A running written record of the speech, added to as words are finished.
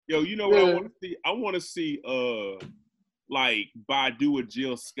Yo, you know what I want to see? I want to see like Badu or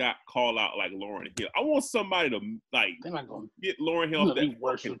Jill Scott call out like Lauryn Hill. I want somebody to like get Lauryn Hill off that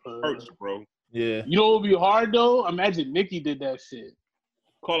fucking perch, bro. Yeah. You know what would be hard though? Imagine Nicki did that shit.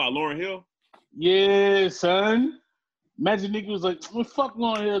 Call out Lauryn Hill? Yeah, son. Imagine Nicki was like, well, fuck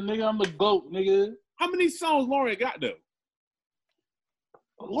Lauryn Hill, nigga. I'm the GOAT, nigga. How many songs Lauryn got though?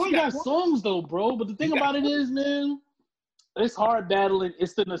 Lauryn got songs though, bro. But the thing about it is, man, it's hard battling.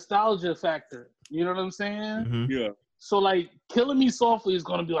 It's the nostalgia factor. You know what I'm saying? Mm-hmm. Yeah. So like, Killing Me Softly is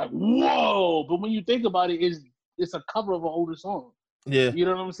gonna be like, whoa. But when you think about it, it's a cover of an older song. Yeah. You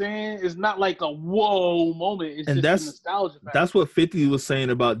know what I'm saying? It's not like a whoa moment. It's and just a nostalgia factor. That's what 50 was saying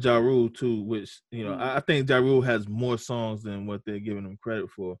about Ja Rule too, which, you know, I think Ja Rule has more songs than what they're giving him credit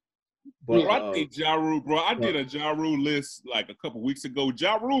for. But I think Ja Rule, bro. I did a Ja Rule list like a couple weeks ago.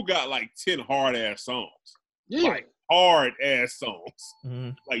 Ja Rule got like 10 hard ass songs. Yeah. Like hard ass songs.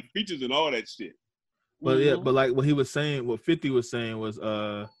 Mm-hmm. Like features and all that shit. But yeah, but like what he was saying, what 50 was saying was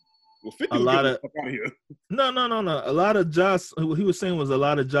well, 50 a lot of out of here. No. A lot of Josh, what he was saying was a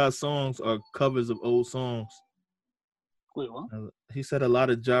lot of Josh songs are covers of old songs. Wait, what? He said a lot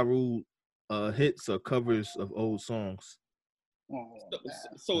of Ja Rule hits are covers of old songs.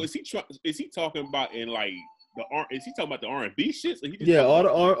 So is he talking about in like is he talking about the R&B shits? Or he just all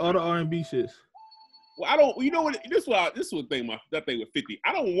the R&B shits. Well, I don't. You know what? This is what thing. That thing with 50.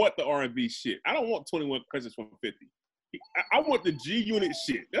 I don't want the R&B shit. I don't want 21 Questions from 50. I want the G Unit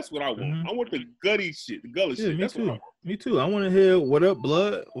shit. That's what I want. Mm-hmm. I want the gutty shit, the gully shit. Me That's too. What I want. Me too. I want to hear "What Up,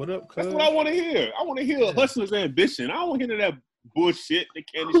 Blood." What up, cuz? That's what I want to hear. I want to hear Hustler's Ambition. I don't want to hear that bullshit. The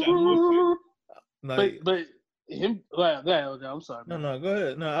Candy Shop bullshit. Like, but him. Well, I'm sorry. Man. No, go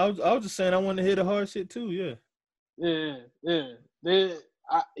ahead. No, I was just saying I want to hear the hard shit too. Yeah. Yeah.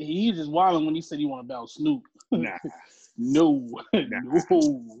 He just wilding when he said he want to battle Snoop. Nah. No.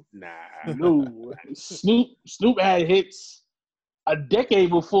 Snoop had hits a decade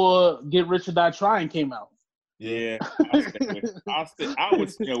before Get Rich or Die Trying came out. Yeah. I would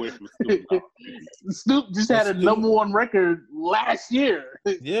stay away from Snoop. Snoop just had a number one record last year.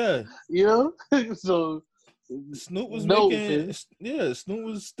 Yeah. You know? So Snoop was Snoop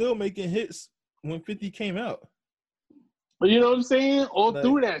was still making hits when 50 came out. But you know what I'm saying? All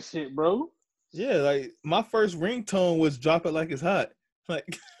through that shit, bro. Yeah, like my first ringtone was "Drop It Like It's Hot." Like,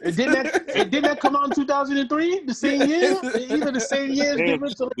 didn't that come out in 2003? The same year? Either the same year as Get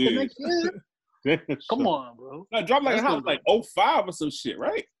Rich or the next year? Come on, bro. No, Drop Like It's Hot was like 05 or some shit,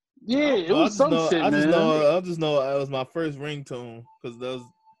 right? Yeah, it was some shit, man. I just know it was my first ringtone because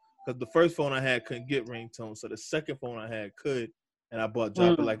the first phone I had couldn't get ringtone, so the second phone I had could. And I bought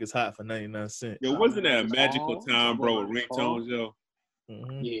Drop It Like It's Hot for 99 cents. Yo, wasn't that a magical time, bro, with ringtones, yo?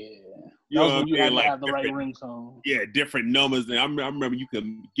 Mm-hmm. Yeah. You know what I'm saying? had like the right ringtone. Yeah, different numbers. And I remember you could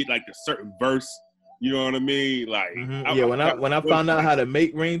get like a certain verse. You know what I mean? Like, when I found out how to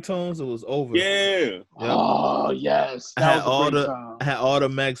make ringtones, it was over. Yeah. Yep. Oh yes. I had all the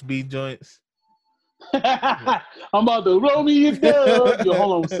Max B joints. I'm about to roll me in hell. Yo,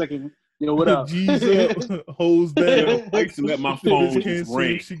 hold on a second. Yo, what up? G's up, hoes down. I used to let my phone just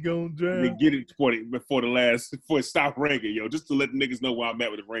ring. She gonna drown. And get it before it stopped ringing, yo, just to let the niggas know where I'm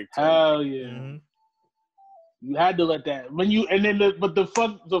at with the ringtone. Hell yeah. Mm-hmm. You had to let that.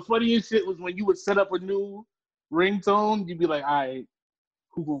 The funniest shit was when you would set up a new ringtone, you'd be like, all right,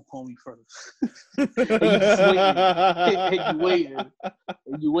 who gonna call me first?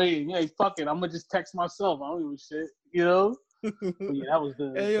 And you waiting. Yeah, fuck it. I'm gonna just text myself. I don't give a shit. You know? But yeah, that was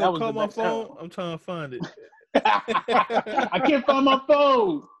the. Hey, yo, that was call the my phone. time. I'm trying to find it. I can't find my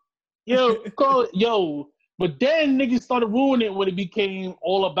phone. Yo, call it. Yo. But then niggas started ruining it when it became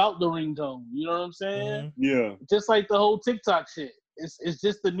all about the ringtone. You know what I'm saying? Mm-hmm. Yeah. Just like the whole TikTok shit. It's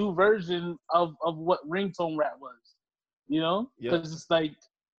just the new version of what ringtone rap was. You know? Because it's like,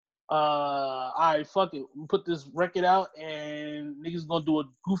 all right, fuck it. We put this record out and niggas gonna do a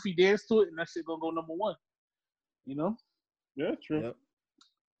goofy dance to it and that shit gonna go number one. You know? Yeah, true. Yep.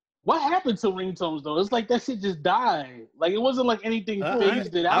 What happened to ringtones though? It's like that shit just died. Like it wasn't like anything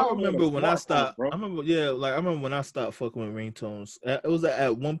phased it out. I remember when I stopped. I remember when I stopped fucking with ringtones. It was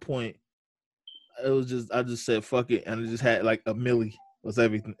at one point. It was I just said fuck it, and I just had like a milli was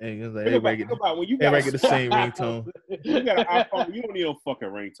everything. It was like everybody get the same ringtone. You got an iPhone. You don't need a fucking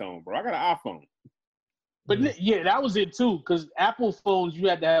ringtone, bro. I got an iPhone. But yeah, that was it too. Because Apple phones, you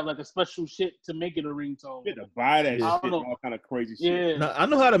had to have like a special shit to make it a ringtone. You had to buy that shit, all kind of crazy shit. Yeah, now, I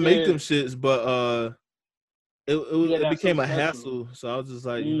know how to make them shits, but it became a hassle. So I was just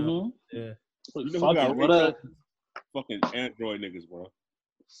like, you know, yeah. You know who got ringtones? Fucking Android niggas, bro.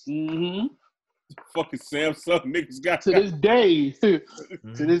 Mm-hmm. Fucking Samsung niggas got to this day. To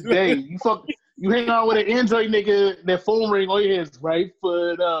this day, you hang out with an Android nigga, that phone ring on your head, right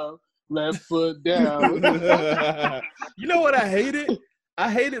foot up, left foot down. You know what I hated? I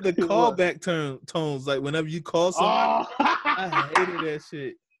hated the callback tones. Like whenever you call somebody, I hated that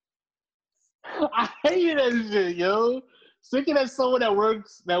shit. I hated that shit, yo. Thinking that someone that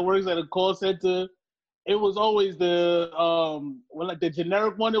works at a call center, it was always the like the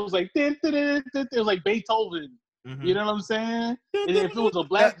generic one. It was like it was like Beethoven. Mm-hmm. You know what I'm saying? And if it was a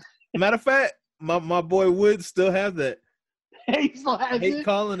black, matter of fact, my boy Wood still has that. He still has I hate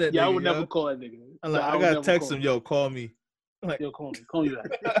calling it. Yeah, nigga, I would never call that nigga. I'm like, I gotta text him. Yo, call me. I'm like, yo, call me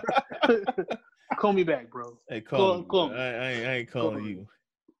back. Call me back, bro. Hey, call me. I ain't calling you.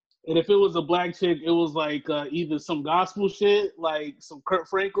 And if it was a black chick, it was like either some gospel shit, like some Kurt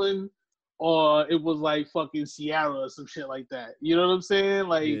Franklin, or it was like fucking Ciara or some shit like that. You know what I'm saying?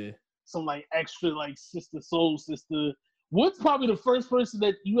 Like some like extra like sister soul sister. What's probably the first person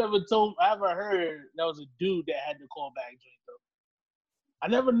that you ever heard that was a dude that had the callback joint though? I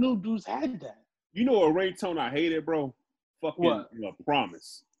never knew dudes had that. You know a ringtone I hated, bro? Fucking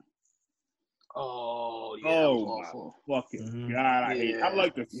Promise. Oh, yeah. Oh, my fucking God. I hate it. I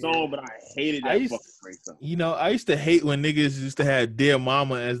like the song, but I hated that fucking ringtone. You know, I used to hate when niggas used to have Dear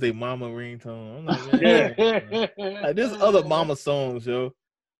Mama as their mama ringtone. I'm like, man. Like, there's other mama songs, yo.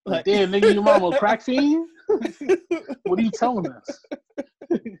 Like, damn, nigga, your mama a crack fiend? What are you telling us?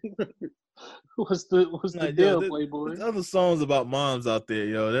 What's the deal, Playboy? There's other songs about moms out there,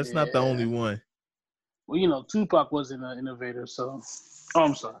 yo. That's not the only one. Well, you know, Tupac wasn't an innovator, so. Oh,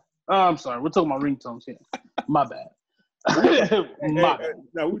 I'm sorry. We're talking about ringtones here. My bad. My bad.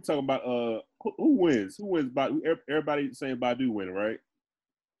 Now we're talking about who wins? Who wins? Everybody saying Badu winning, right?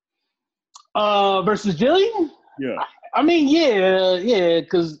 Versus Jillian? Yeah. I mean, yeah,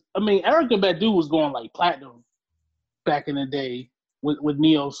 because I mean, Erykah Badu was going like platinum back in the day with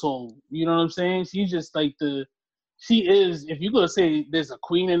Neo Soul. You know what I'm saying? She's just like she is. If you're gonna say there's a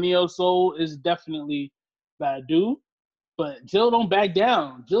queen in Neo Soul, is definitely Badu. But Jill don't back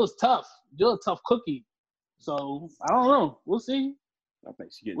down. Jill's tough. Jill a tough cookie. So I don't know. We'll see. I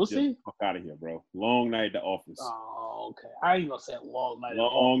think she getting Jill the fuck out of here, bro. Long night at the office. Oh, okay. I ain't gonna say long night.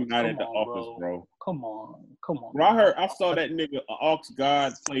 Long night at the office, bro. Come on. Bro, I saw that nigga Aux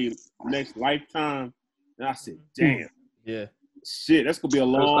God play Next Lifetime, and I said, damn. Yeah. Shit, that's gonna be a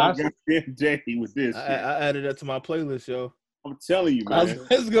long goddamn day with this. I added that to my playlist, yo. I'm telling you, man.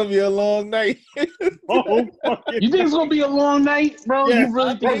 It's gonna be a long night. You think it's gonna be a long night, bro? Yeah, you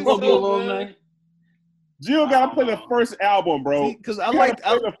really think it's gonna be a long night? Jill gotta play the first album, bro. Because I like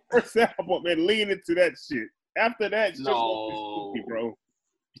the first album and lean into that shit. After that, shit's gonna be spooky, bro.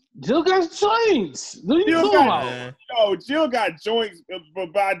 Jill got joints. What are you talking about? No, Jill got joints,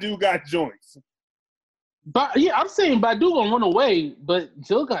 but Badu got joints. But yeah, I'm saying Badu gonna run away, but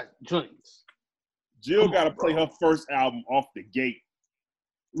Jill got joints. Jill got to play her first album off the gate.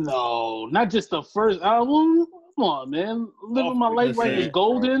 No, not just the first album. Come on, man. Living My Life Like It's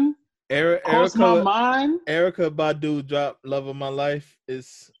Golden. Cross My Mind. Erykah Badu dropped Love of My Life. I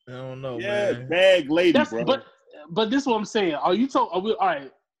don't know, man. Bag lady, bro. But this is what I'm saying. All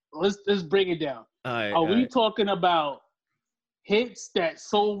right, let's break it down. Are we talking about hits that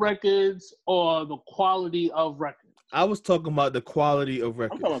sold records or the quality of records? I was talking about the quality of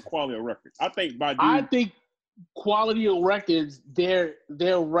records. I'm talking about quality of records. I think quality of records, they're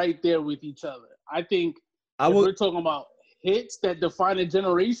right there with each other. I think we're talking about hits that define a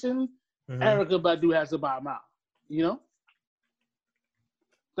generation, Erykah Badu has to buy them out. You know?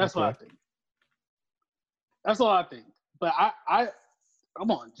 That's what I think. That's all I think. But I come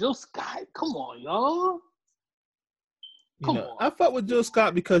on, Jill Scott. Come on, y'all. Come on. I fuck with Jill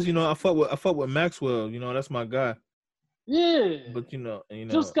Scott because, you know, I fuck with Maxwell. You know, that's my guy. Yeah. But you know.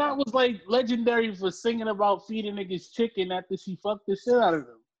 Jill Scott was like legendary for singing about feeding niggas chicken after she fucked the shit out of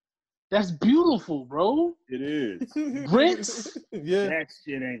them. That's beautiful, bro. It is. Grits? Yeah. That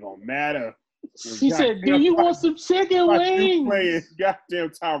shit ain't gonna matter. She said, do you want some chicken wings? Playing goddamn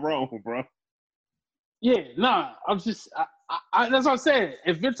Tyrone, bro. Yeah, nah. I'm just that's what I'm saying.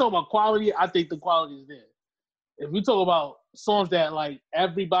 If you're talking about quality, I think the quality is there. If we talk about songs that like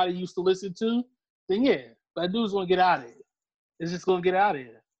everybody used to listen to, then yeah, that dude's gonna get out of here. It's just gonna get out of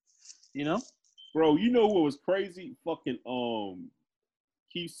here. You know? Bro, you know what was crazy? Fucking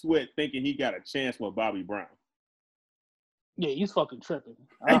Keith Sweat thinking he got a chance with Bobby Brown. Yeah, he's fucking tripping.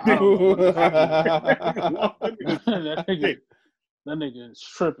 That nigga is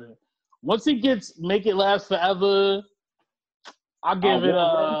tripping. Once he gets Make It Last Forever, I'll give it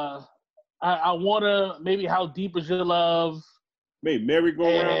I wanna maybe How Deep Is Your Love. Made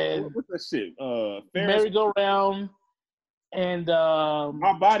merry-go-round. What's that shit? Merry-go-round and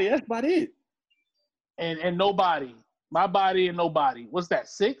My Body. That's about it. And Nobody. My Body and Nobody. What's that?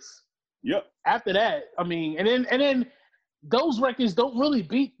 6? Yep. After that, I mean, and then those records don't really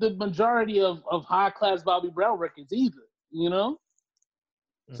beat the majority of high class Bobby Brown records either. You know.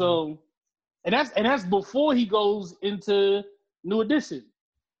 Mm-hmm. So, and that's before he goes into New Edition.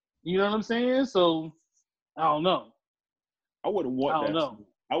 You know what I'm saying? So, I don't know. I wouldn't want that. Smoke.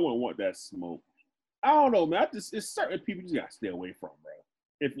 I wouldn't want that smoke. I don't know, man. It's certain people you gotta stay away from, bro.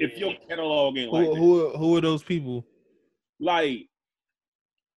 If your catalog ain't like who are those people? Like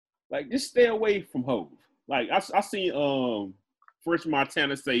just stay away from Hov. Like I seen Fresh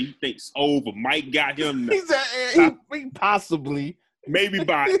Montana say he thinks Hov or Mike got him. He possibly maybe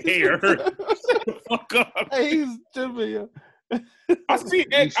by hair. Fuck up. Hey, he's tripping. I see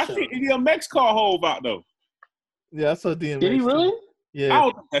DMX call Hov out though. Yeah, I saw DMX. Did he really? Yeah, I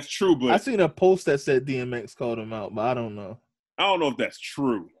don't think that's true, but I seen a post that said DMX called him out, but I don't know. I don't know if that's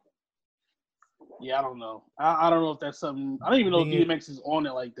true. Yeah, I don't know. I don't know if that's something. I don't even know if DMX is on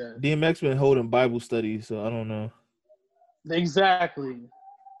it like that. DMX been holding Bible studies, so I don't know. Exactly.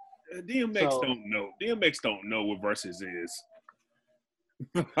 DMX don't know. DMX don't know what verses is.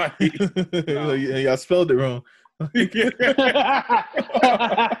 Y'all spelled it wrong.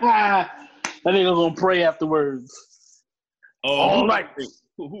 That nigga gonna pray afterwards.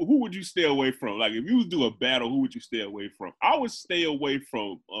 Who would you stay away from? Like, if you do a battle, who would you stay away from? I would stay away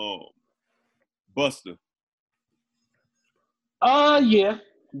from Busta. Yeah.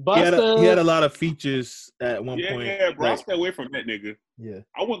 Busta. He had a lot of features at one point. Yeah, bro. I stay away from that nigga. Yeah.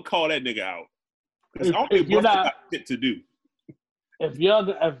 I wouldn't call that nigga out. Because I don't think Busta got shit to do. If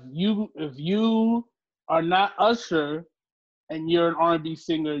you are not Usher and you're an R&B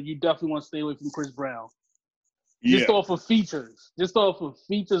singer, you definitely want to stay away from Chris Brown. Just off of features. Just off of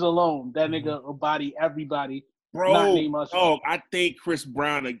features alone. That nigga will body everybody. Bro, I think Chris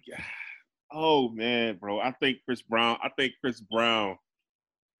Brown. Oh, man, bro. I think Chris Brown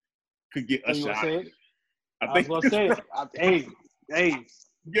could get Usher out. I was going to say it. Hey.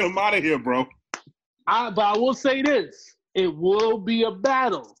 Get him out of here, bro. But I will say this. It will be a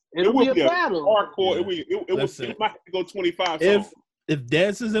battle. It'll be a battle. Hardcore. It might have to go 25 songs. If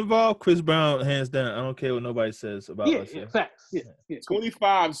dance is involved, Chris Brown, hands down. I don't care what nobody says about Usher. Yeah, facts. Yeah.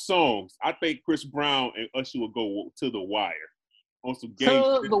 25 songs. I think Chris Brown and Usher will go to the wire on some games.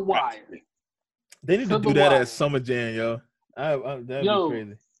 To the wire. They need to do that at Summer Jam, yo. That'd be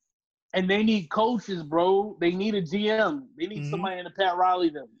crazy. And they need coaches, bro. They need a GM. They need somebody in the Pat Riley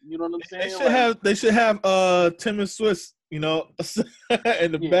them. You know what I'm saying? They should have Tim and Swiss, in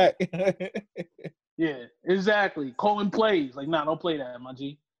the back. Yeah, exactly. Calling plays. Like, don't play that, my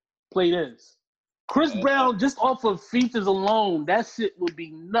G. Play this. Chris Brown, just off of features alone, that shit would be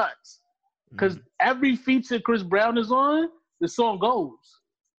nuts. Because every feature Chris Brown is on, the song goes.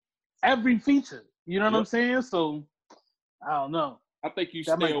 Every feature. You know what I'm saying? So, I don't know. I think you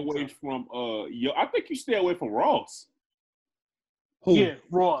stay away from I think you stay away from Ross. Who? Yeah,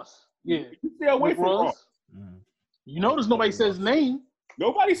 Ross. Yeah. You stay away from Ross. You notice nobody says name.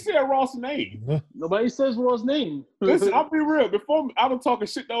 Nobody said Ross' name. Nobody says Ross' name. Listen, I'll be real. Before I was talking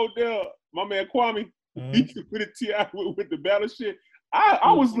shit though, my man Kwame, he put a T.I. with the battle shit.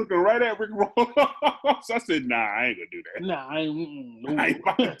 I was looking right at Rick Ross. So I said, nah, I ain't gonna do that. Nah, I ain't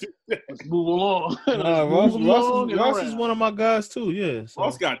about to do that. Let's move along. Ross is one of my guys too, yeah. So.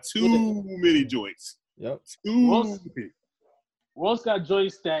 Ross got too many joints. Yep. Ross got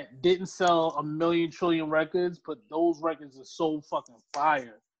joints that didn't sell 1,000,000 trillion records, but those records are so fucking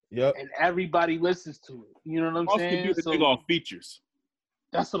fire. Yep. And everybody listens to it. You know what I'm saying? Ross can do the thing off features.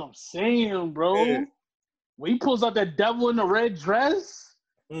 That's what I'm saying, bro. Yeah. When he pulls out that devil in the red dress,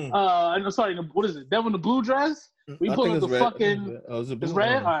 I'm sorry, what is it? Devil in the blue dress? We pull out the red. Fucking. Oh, is it blue? It's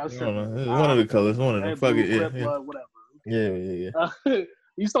red? I don't know. One of the colors. One of them. Fuck it. Yeah. Blood, whatever. Yeah.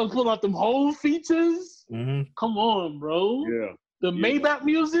 You start pulling out them whole features? Mm-hmm. Come on, bro. Yeah. The Maybach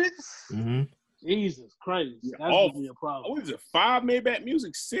music? Mm-hmm. Jesus Christ. Yeah. That's going to be a problem. What is it? 5 Maybach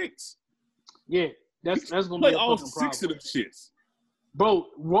music? 6? Yeah. That's going to be a all fucking 6 problem. of them shits. Bro,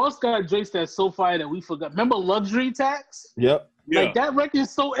 Ross got joints that's so fire that we forgot. Remember Luxury Tax? Yep. Like, that record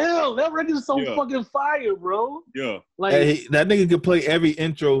is so ill. That record is so fucking fire, bro. Yeah. Like, that nigga could play every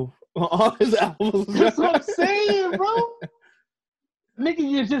intro on all his albums. That's what I'm saying, bro. Nigga,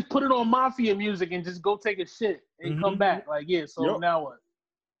 you just put it on Mafia music and just go take a shit and come back. Like, yeah, so now what?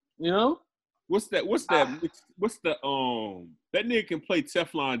 You know? What's the That nigga can play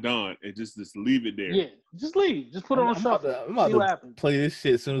Teflon Don and just leave it there. Yeah, just leave. Just put it on shuffle. I'm about to play this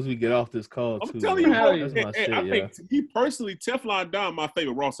shit as soon as we get off this call. I'm telling you, that's my shit. I think me personally, Teflon Don my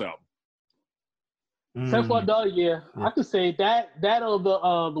favorite Ross album. Teflon Don, yeah, I could say that or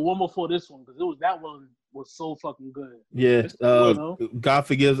the one before this one, because that one was so fucking good. Yeah, God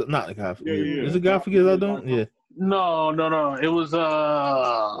Forgives, not God Forgives. Yeah. Is it God Forgives I Don't? Yeah. No. It was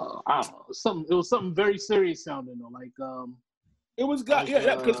I don't know, something. It was something very serious sounding though, like It was God,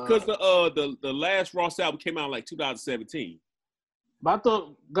 because the last Ross album came out in like 2017. But I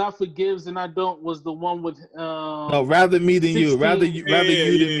thought God Forgives and I Don't was the one with no, Rather Me Than 16, You, rather you than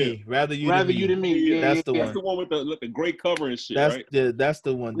me, rather you than me. Yeah, that's the one. That's the one with the great cover and shit, right? Yeah, that's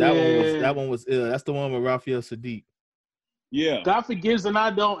the one. That one was ill. That's the one with Raphael Sadiq. Yeah. God Forgives and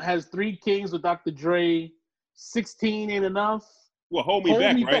I Don't has 3 Kings with Dr. Dre. 16 ain't enough. Well, hold me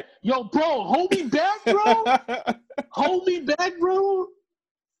back, right? Yo, bro, hold me back, bro. Hold me back, bro.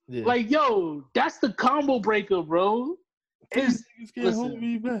 Yeah. Like, yo, that's the combo breaker, bro. Hold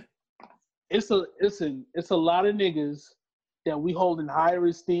me back. It's a lot of niggas that we hold in higher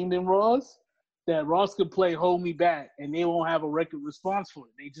esteem than Ross. That Ross could play "Hold Me Back" and they won't have a record response for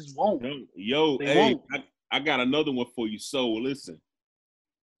it. They just won't. I got another one for you. So listen,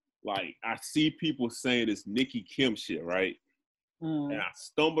 like I see people saying this Nicki Kim shit, right? And I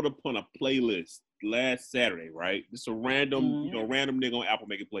stumbled upon a playlist last Saturday, right? Just a random, random nigga on Apple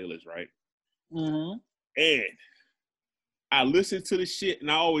making playlist, right? And I listened to the shit,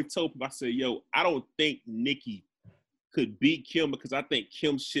 and I always told people, I said, yo, I don't think Nicki could beat Kim because I think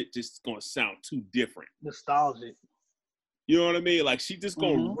Kim's shit just gonna sound too different. Nostalgic. You know what I mean? Like she just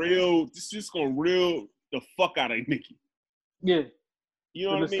gonna reel the fuck out of Nicki. Yeah. You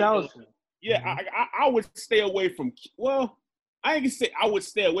know what I mean? Yeah, I would stay away from. Well, I ain't gonna say I would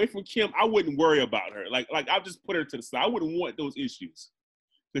stay away from Kim. I wouldn't worry about her. Like I'll just put her to the side. I wouldn't want those issues.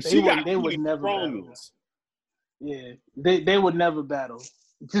 They would never battle. Yeah, they would never battle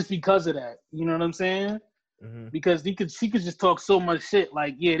just because of that. You know what I'm saying? Because she could just talk so much shit.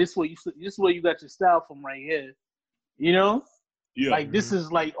 Like, yeah, this is where you got your style from right here. You know? Yeah. Like this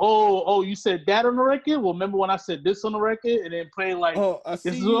is like, oh, you said that on the record? Well, remember when I said this on the record, and then playing like, this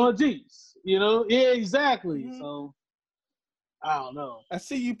is all G's. You know? Yeah, exactly. So I don't know. I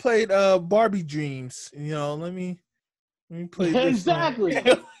see you played Barbie Dreams. You know, let me play this. Exactly.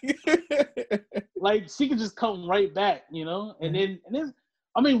 Like she could just come right back, you know? And then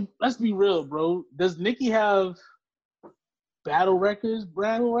I mean, let's be real, bro. Does Nicki have battle records?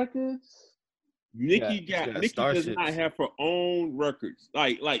 Nicki does not have her own records.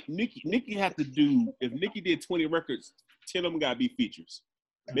 Like Nicki have to do, if Nicki did 20 records, 10 of them gotta be features.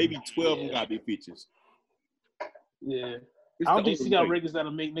 Maybe 12 of them gotta be features. Yeah. I don't think she got records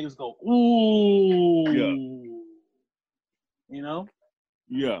that'll make niggas go, ooh. Yeah. You know?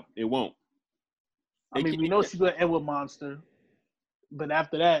 Yeah, it won't. I mean, we know she's gonna end with Monster, but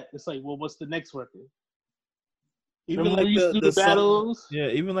after that, it's like, well, what's the next record? Even like the battles. Yeah,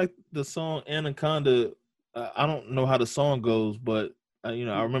 even like the song Anaconda. I don't know how the song goes, but I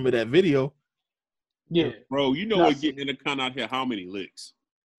remember that video. Yeah, bro, you know what getting Anaconda out here? How many licks?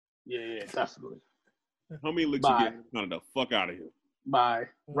 Yeah, definitely. How many licks you get Anaconda the fuck out of here? Bye.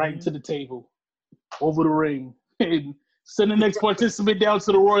 Right into the table, over the ring, and send the next participant down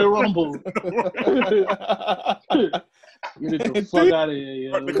to the Royal Rumble. Get the fuck out of here, yo.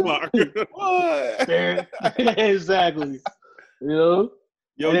 Start the clock. What? Exactly. You know?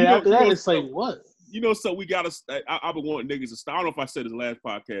 And then after that, it's like, what? You know, so we gotta. I've been wanting niggas to stop. I don't know if I said it in the last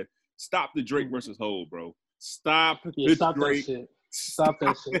podcast. Stop the Drake versus Hov, bro. Stop the Drake. Stop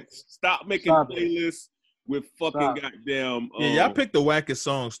that shit. Stop making playlists with fucking goddamn. Yeah, y'all picked the wackest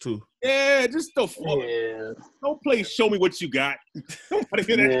songs too. Yeah, just the fuck. Yeah. Don't play "Show Me What You Got." Nobody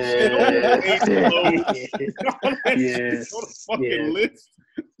hear that shit. On the fucking list.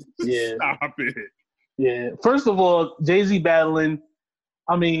 Yeah. Stop it. Yeah. First of all, Jay-Z battling.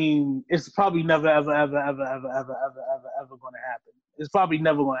 I mean, it's probably never, ever, ever, ever, ever, ever, ever, ever, ever going to happen. It's probably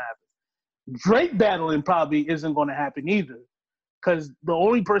never going to happen. Drake battling probably isn't going to happen either, because the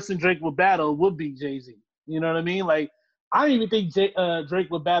only person Drake would battle would be Jay-Z. You know what I mean? Like, I don't even think Drake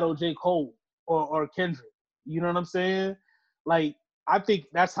would battle J. Cole or Kendrick. You know what I'm saying? Like, I think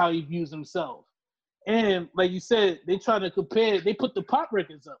that's how he views himself. And like you said, they try to compare. They put the pop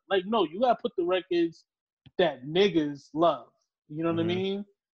records up. Like, no, you gotta put the records that niggas love. You know what I mean?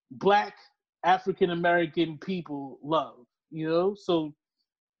 Black African American people love. You know, so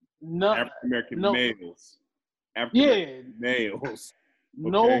African American males. African males.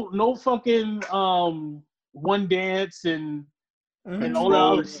 Okay. No fucking One Dance and all that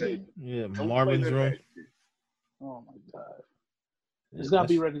other shit. Yeah, Marvin's Room. Oh my god. There's gotta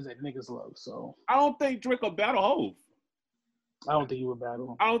be records that niggas love. So I don't think Drake will battle Hov. I don't think he would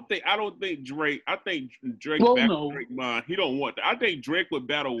battle. I don't think Drake. I think Drake Drake mind. He don't want that. I think Drake would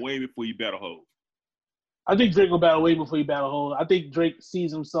battle Wayne before you battle Hov. I think Drake will battle Wayne before you battle Hov. I think Drake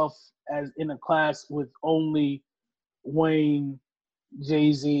sees himself as in a class with only Wayne,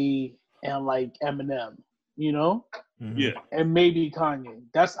 Jay-Z, and like Eminem. You know? Mm-hmm. Yeah. And maybe Kanye.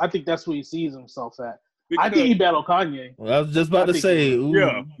 I think that's where he sees himself at. Because, I think he battled Kanye. Well, I was just about to say.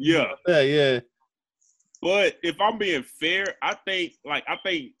 Yeah. Yeah. But if I'm being fair, I think.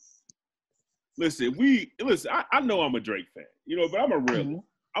 Listen, I know I'm a Drake fan, you know, but I'm a realist.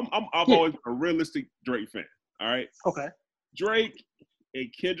 Mm-hmm. I've always been a realistic Drake fan. All right. Okay. Drake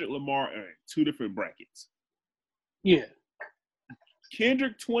and Kendrick Lamar are in two different brackets. Yeah.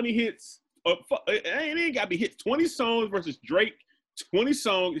 Kendrick 20 hits. It ain't got to be hits. 20 songs versus Drake 20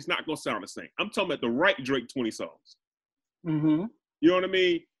 songs. It's not gonna sound the same. I'm talking about the right Drake 20 songs. Mm-hmm. You know what I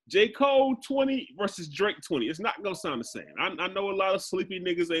mean? J. Cole 20 versus Drake 20. It's not gonna sound the same. I know a lot of sleepy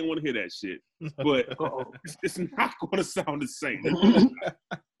niggas ain't want to hear that shit, but it's not gonna sound the same.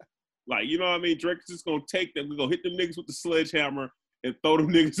 Like, you know what I mean? Drake's just gonna take them. We're gonna hit them niggas with the sledgehammer and throw them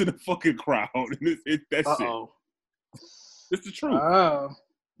niggas in the fucking crowd. And that's it. It's the truth.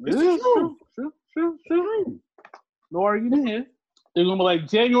 It's the truth. True. No argument here. They're gonna be like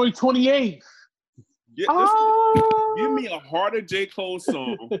January 28th. Give me a harder J. Cole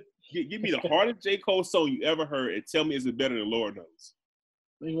song. Give me the hardest J. Cole song you ever heard and tell me is it better than Lord Knows.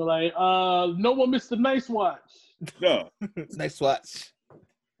 They were like, no one missed the Nice Watch. No. Nice Watch.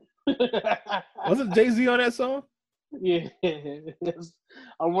 Wasn't Jay-Z on that song? Yeah.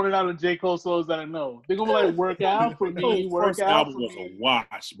 I'm running out of J. Cole songs that I know. They're gonna be like Work Out for Me. First album was a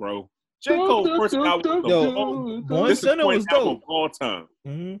wash, bro. J. Cole's first album was Born Sinner was dope. All time.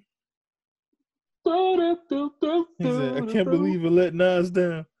 Mm-hmm. He said, I can't believe it let Nas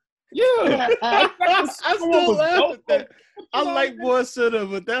down. Yeah. I still laugh at that. I like Born Sinner,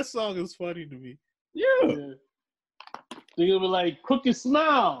 but that song is funny to me. Yeah. They're gonna be like Crooked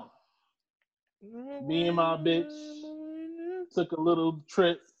Smile. Me and my bitch took a little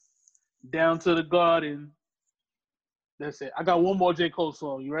trip down to the garden. That's it. I got one more J. Cole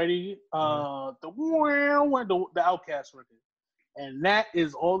song. You ready? The Outkast record. And that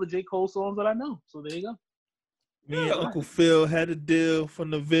is all the J. Cole songs that I know. So there you go. Me and Uncle Phil had a deal from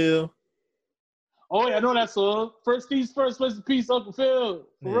the Ville. Oh, yeah, I know that song. First things first, rest in peace, Uncle Phil.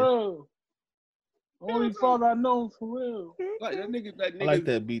 For real. Only father I know, for real. Like that nigga, I like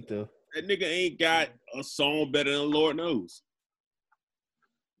that beat, though. That nigga ain't got a song better than Lord Knows.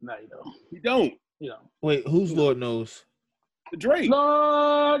 No, you don't. He don't. Yeah. Wait, who's Lord Knows? Drake.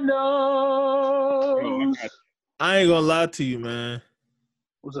 Lord knows. I ain't gonna lie to you, man.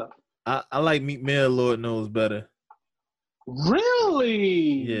 What's up? I like Meek Mill, Lord Knows better.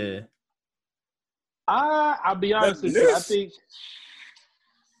 Really? Yeah. I'll be honest with you. I think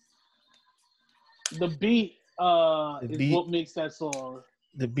the beat is what makes that song.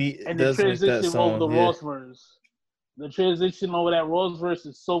 The beat and does the transition make that song, over the Ross verse. The transition over that Ross verse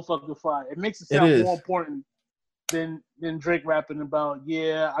is so fucking fire. It makes it sound more important than Drake rapping about,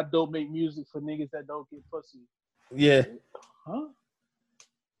 yeah, I don't make music for niggas that don't get pussy. Yeah. Huh?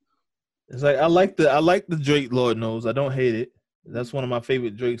 It's like I like the Drake Lord Knows. I don't hate it. That's one of my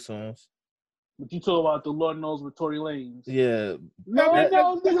favorite Drake songs. But you talk about the Lord Knows with Tory Lanez. Yeah. Lord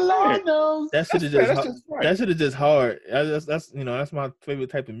knows. That shit is just hard. That's that's my favorite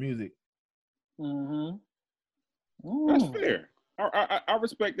type of music. Mm-hmm. That's fair. I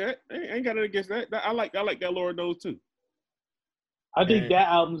respect that. I ain't got it against that. I like that Lord Knows too. I think that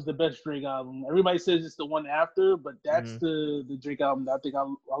album is the best Drake album. Everybody says it's the one after, but that's the Drake album that I think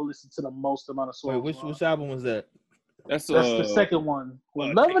I'll listen to the most amount of songs. Wait, which album was that? That's the second one.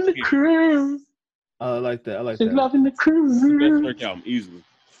 Loving the Crew. I like that. I like She's that. Loving the Crew. Best Drake album, easily.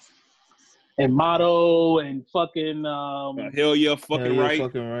 And Motto and fucking Hell Yeah Fucking Right.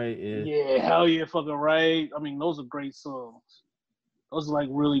 Fucking Right, yeah. Yeah, Hell Yeah Fucking Right. I mean, those are great songs. Those are like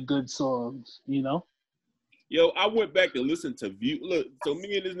really good songs, you know? Yo, I went back and listened to View. Look, so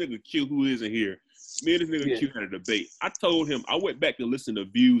me and this nigga Q, who isn't here, me and this nigga Q had a debate. I told him, I went back and listened to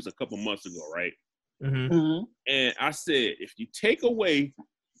Views a couple months ago, right? Mm-hmm. Mm-hmm. And I said, if you take away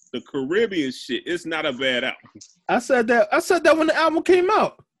the Caribbean shit, it's not a bad album. I said that when the album came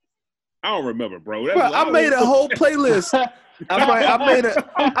out. I don't remember, bro. I made a whole playlist.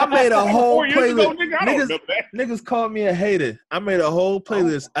 I made a whole playlist. Niggas called me a hater. I made a whole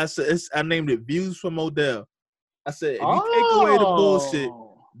playlist. I named it Views from Odell. I said, if you take away the bullshit,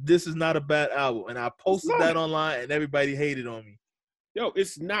 this is not a bad album. And I posted that online, and everybody hated on me. Yo,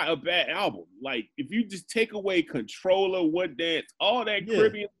 it's not a bad album. Like, if you just take away Controller, One Dance, all that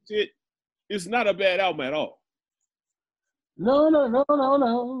Caribbean shit, it's not a bad album at all.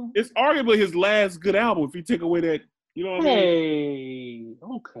 No. It's arguably his last good album if you take away that, you know what I mean? Hey,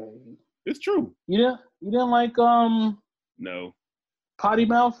 okay. It's true. You didn't like No. Potty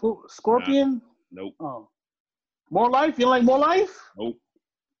Mouth Scorpion? Nah. Nope. Oh. More Life? You like More Life? Nope.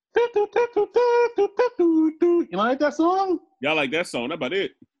 You like that song? Y'all like that song? That's about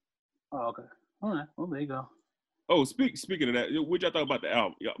it. Oh, okay. All right. Well, there you go. Oh, speaking of that, what y'all thought about the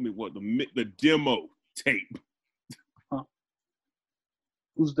album? I mean, what the demo tape? Huh?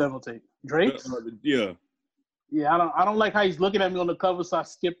 Who's demo tape? Drake's? Yeah. Yeah, I don't like how he's looking at me on the cover, so I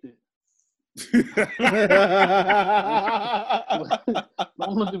skipped it.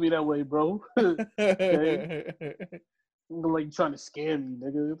 Don't look at me that way, bro. Okay? Like you trying to scare me,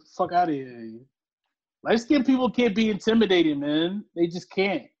 nigga. Get the fuck out of here. Light-skinned people can't be intimidated, man. They just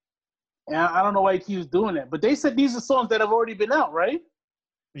can't. And I don't know why he keeps doing that. But they said these are songs that have already been out, right?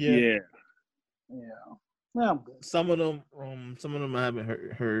 Yeah. Yeah, I'm good. Some of them I haven't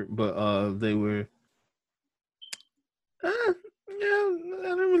heard, but they were. I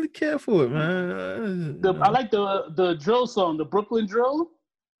don't really care for it, man. I like the drill song, the Brooklyn Drill.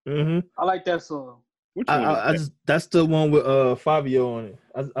 Mm-hmm. I like that song. Which one that's the one with Fabio on it.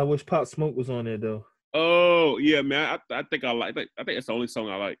 I wish Pop Smoke was on there though. Oh yeah, man. I think I like. I think it's the only song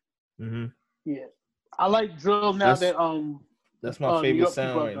I like. Mm-hmm. Yeah, I like drill now that That's my favorite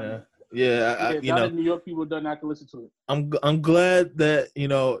sound right now. Yeah, now that New York people done, I can listen to it. I'm glad that you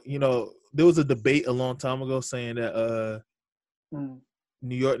know there was a debate a long time ago saying that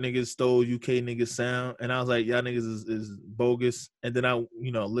New York niggas stole UK niggas sound, and I was like, y'all niggas is bogus. And then I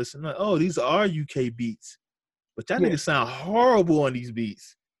listen, like, oh, these are UK beats, but y'all niggas sound horrible on these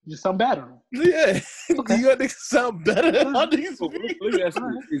beats. You sound better. Yeah, okay. You niggas sound better on these beats.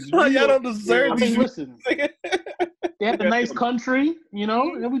 Y'all don't deserve these. Listen, they had the nice country,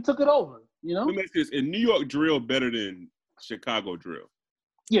 and we took it over. Let me ask this: is New York drill better than Chicago drill?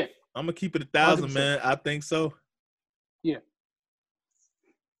 Yeah, I'm gonna keep it 1,000, man. I think so. Yeah.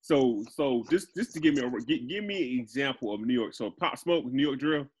 So just to give me an example of New York. So Pop Smoke, New York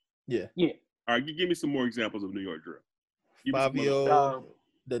drill. Yeah. All right, give me some more examples of New York drill. Fabio,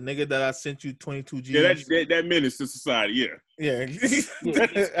 the nigga that I sent you 22 G's. Yeah, that menace to society. Yeah.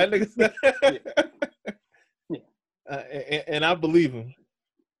 That nigga. And I believe him.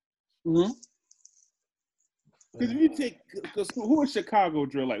 Mm-hmm. Because if you take, who is Chicago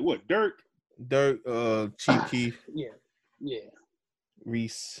drill? Like what? Dirk, Chief Keef. Yeah.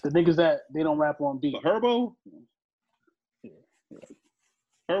 Reese. The niggas that they don't rap on beat. Herbo.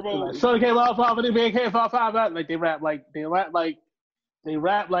 Herbo. Shorty came off of the big head 5 like they rap like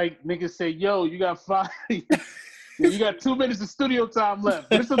niggas say, yo, you got 5. You got 2 minutes of studio time left.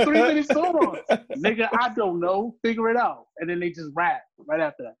 But it's a 3-minute song. Nigga, I don't know. Figure it out. And then they just rap right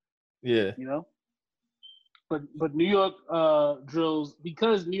after that. Yeah. But New York drills,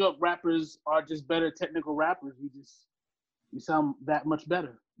 because New York rappers are just better technical rappers, you sound that much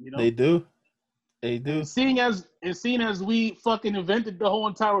better, They do. And seeing as we fucking invented the whole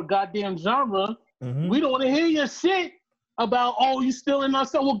entire goddamn genre, we don't want to hear your shit about, oh, you still in our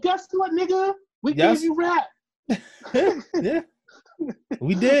stuff. Well, guess what, nigga? We gave you rap. Yeah.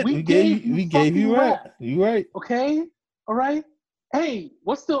 We did. We gave you rap. You right. Okay. All right. Hey,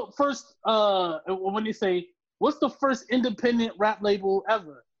 what's the first when they say what's the first independent rap label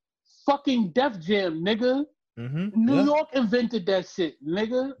ever? Fucking Def Jam, nigga. New York invented that shit,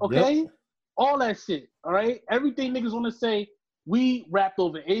 nigga. Okay? Yep. All that shit. All right? Everything niggas want to say, we rapped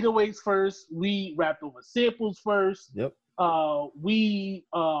over 808s first. We rapped over samples first. Yep. We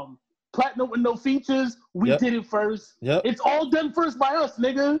platinum with no features. We did it first. Yep. It's all done first by us,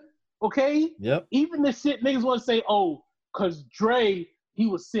 nigga. Okay? Yep. Even the shit niggas want to say, oh, because Dre, he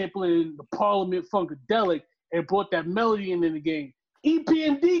was sampling the Parliament Funkadelic and brought that melody in the game.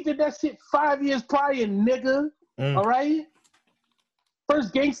 EPMD did that shit 5 years prior, nigga. All right?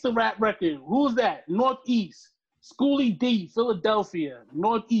 First gangster rap record. Who's that? Northeast. Schoolie D, Philadelphia.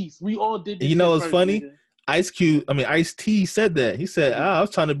 Northeast. We all did this shit what's first, funny? Nigga. Ice-T said that. He said, I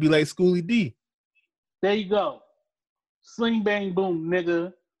was trying to be like Schoolie D. There you go. Sling, bang, boom,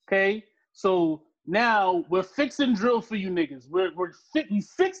 nigga. Okay? So now we're fixing drill for you niggas. We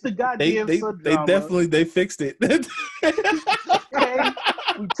fixed the goddamn They fixed it. Okay?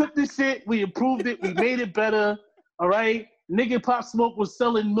 We took this shit, we improved it, we made it better. All right? Nigga Pop Smoke was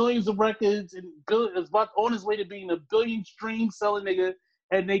selling millions of records and is on his way to being a billion stream selling nigga,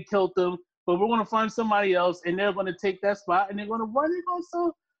 and they killed him. But we're gonna find somebody else, and they're gonna take that spot, and they're gonna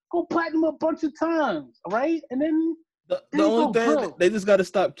go platinum a bunch of times. All right? And then The only thing they just got to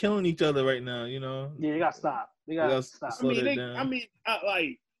stop killing each other right now. You know. Yeah, they got to stop. They got to stop. Slow that down.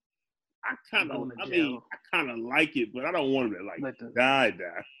 I kind of like it, but I don't want them to die.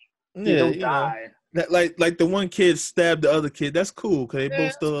 Yeah, don't die. That like the one kid stabbed the other kid. That's cool because they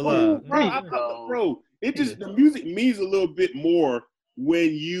both still alive. Bro, it just the music means a little bit more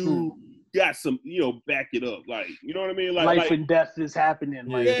when you got some, back it up. Like, you know what I mean? Life and death is happening.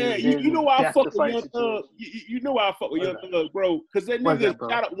 Like, you know why I fuck with Young Thug? You know why I fuck with Young Thug, bro? Because that nigga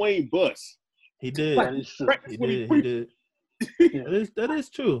shot up Wayne Bus. He did. That is true. He did. That is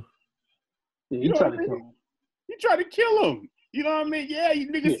true. Yeah, he tried to kill him. He tried to kill him. You know what I mean? Yeah, you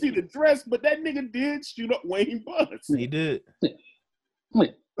niggas see the dress, but that nigga did shoot up Wayne Bus. He did. Yeah.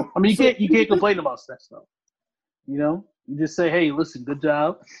 I mean, you can't complain about that stuff. You just say, hey, listen, good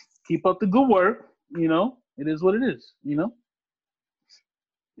job. Keep up the good work. It is what it is.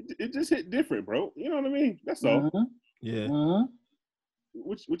 It just hit different, bro. You know what I mean? That's all. Mm-hmm. Yeah. Mm-hmm.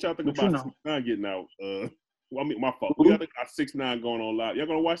 What y'all think about 6ix9ine getting out? Well, I mean, my fault. Y'all think about 6ix9ine going on live? Y'all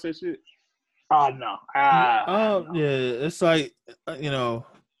gonna watch that shit? Oh no. Yeah. It's like the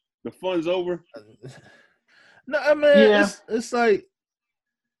fun's over. No, I mean, it's like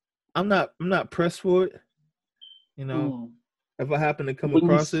I'm not pressed for it. If I happen to come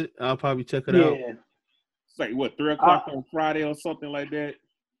across it, I'll probably check it out. It's like what 3:00 on Friday or something like that.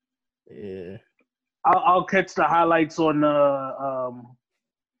 Yeah. I'll catch the highlights on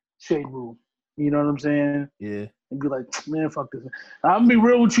Shade Room. You know what I'm saying? Yeah. And be like, man, fuck this. I'm gonna be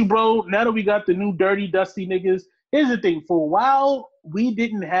real with you, bro. Now that we got the new dirty, dusty niggas, here's the thing. For a while, we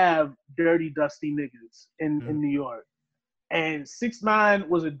didn't have dirty, dusty niggas in New York. And 6ix9ine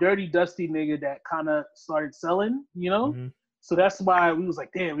was a dirty, dusty nigga that kind of started selling, Mm-hmm. So that's why we was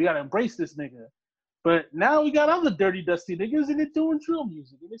like, damn, we got to embrace this nigga. But now we got other dirty, dusty niggas, and they're doing drill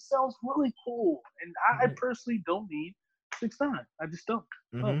music. And it sounds really cool. And I personally don't need 6ix9ine. I just don't.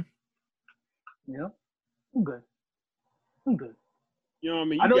 Mm-hmm. I'm good. You know what I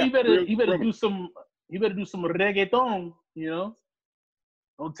mean? I know you better do some reggaeton,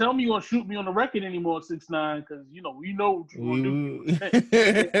 Don't tell me you're gonna shoot me on the record anymore, 6ix9ine, because we know what you want to do.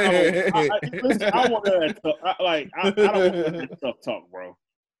 Listen, I want none of that tough. I don't want none of that tough talk, bro.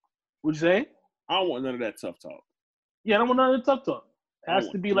 What'd you say? I don't want none of that tough talk. Yeah, I don't want none of the tough talk. It has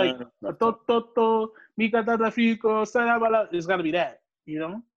to be like it's gotta be that,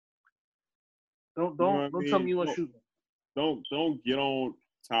 Don't tell me you want to shoot me. Don't get on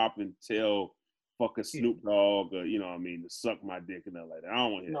top and tell fucking Snoop Dogg or to suck my dick and nothing like that. I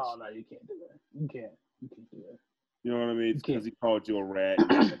don't want to hear that. No, you can't do that. You can't do that. You know what I mean? Because he called you a rat.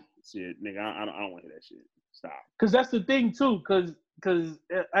 Shit, nigga. I don't want to hear that shit. Stop. Because that's the thing too. Because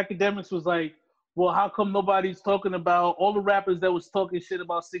academics was like, well, how come nobody's talking about all the rappers that was talking shit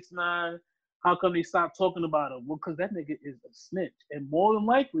about 6ix9ine? How come they stopped talking about him? Well, because that nigga is a snitch, and more than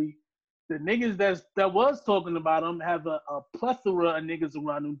likely, the niggas that was talking about him have a plethora of niggas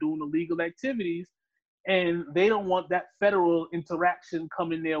around him doing illegal activities, and they don't want that federal interaction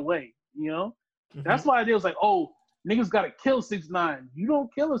coming their way. Mm-hmm. That's why they was like, oh, niggas gotta kill 6ix9ine. You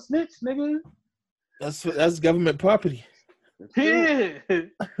don't kill a snitch, nigga. That's government property. Yeah.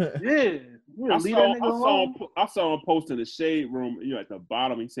 I saw him post in the Shade Room. At the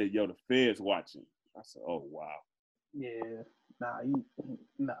bottom, he said, "Yo, the Fed's watching." I said, "Oh wow." Yeah.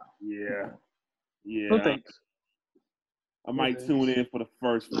 Nah. Yeah. No thanks. I might tune in for the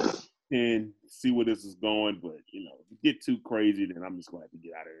first 10, see where this is going, but if you get too crazy, then I'm just going to have to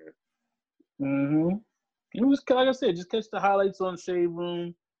get out of here. Like I said, just catch the highlights on Shade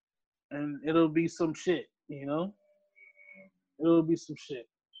Room, and it'll be some shit. It'll be some shit.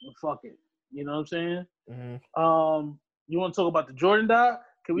 Fuck it. You know what I'm saying? Mm-hmm. You want to talk about the Jordan doc?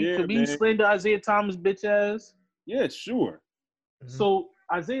 Can we explain to Isaiah Thomas bitch ass? Yeah, sure. Mm-hmm. So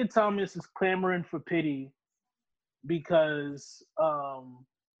Isaiah Thomas is clamoring for pity because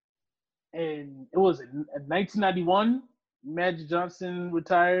and it was in 1991, Magic Johnson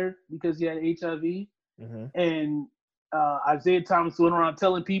retired because he had HIV. Mm-hmm. And Isaiah Thomas went around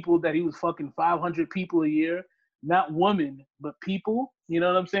telling people that he was fucking 500 people a year. Not women, but people. You know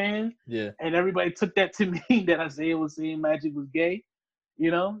what I'm saying? Yeah. And everybody took that to mean that Isaiah was saying Magic was gay.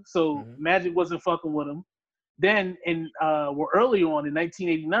 So Magic wasn't fucking with him. Then early on in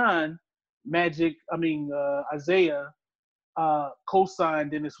 1989, Isaiah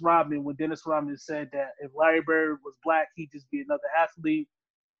co-signed Dennis Rodman when Dennis Rodman said that if Larry Bird was black, he'd just be another athlete.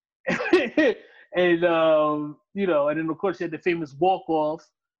 And then of course you had the famous walk-off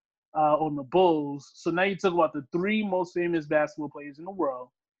on the Bulls. So now you talk about the 3 most famous basketball players in the world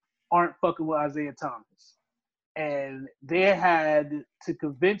aren't fucking with Isaiah Thomas. and they had to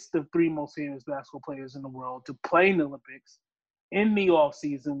convince the 3 most famous basketball players in the world to play in the Olympics in the off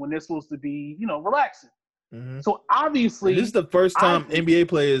season when they're supposed to be, relaxing. Mm-hmm. So obviously, and this is the first time NBA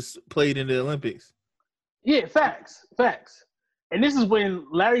players played in the Olympics. Yeah, facts. And this is when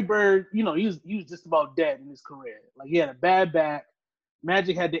Larry Bird, he was just about dead in his career. Like, he had a bad back.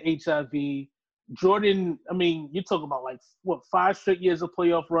 Magic had the HIV. Jordan, you're talking about 5 straight years of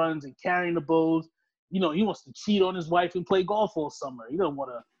playoff runs and carrying the Bulls. He wants to cheat on his wife and play golf all summer. He doesn't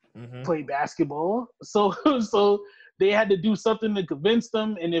want to play basketball. So they had to do something to convince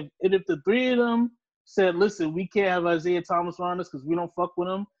them. And if the 3 of them said, listen, we can't have Isaiah Thomas around us because we don't fuck with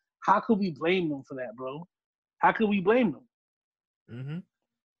him, how could we blame them for that, bro? How could we blame them?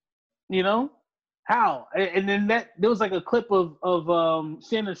 Mm-hmm. How? And then there was a clip of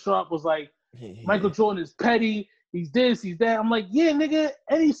Shannon Sharp was like, Michael Jordan is petty. He's this, he's that. I'm like, yeah, nigga,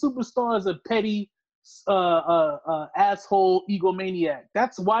 any superstar is a petty, asshole, egomaniac.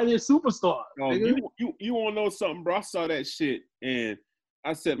 That's why they're superstars. Oh, you want to know something, bro? I saw that shit and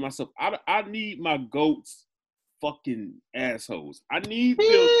I said to myself, I need my GOATs fucking assholes. I need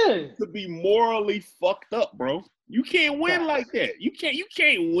them to be morally fucked up, bro. You can't win like that. You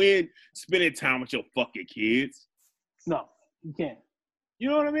can't win spending time with your fucking kids. No, you can't. You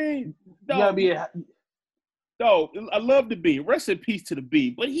know what I mean? You gotta be I love the B. Rest in peace to the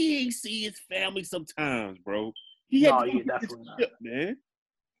B, but he ain't see his family sometimes, bro. Definitely not. Shit, man.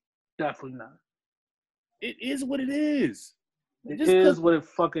 Definitely not. It is what it is. It is what it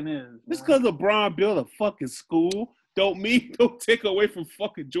fucking is. Just because LeBron built a fucking school don't take away from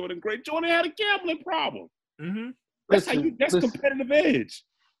fucking Jordan Gray. Jordan had a gambling problem. Mm-hmm. That's competitive edge.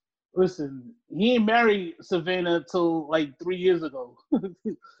 Listen, he ain't married Savannah till 3 years ago.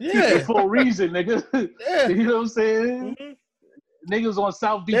 Yeah. For a reason, nigga. Yeah. You know what I'm saying? Mm-hmm. Niggas on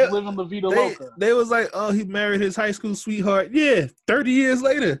South Beach living La Vida Loca. They was like, oh, he married his high school sweetheart. Yeah, 30 years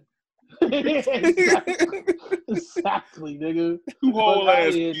later. Exactly, nigga. 2 whole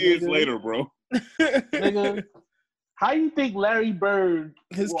ass years later, bro. Nigga, how you think Larry Bird?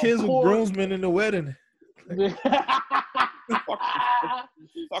 His kids were groomsmen in the wedding.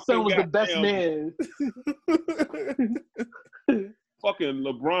 Son was the best man. Fucking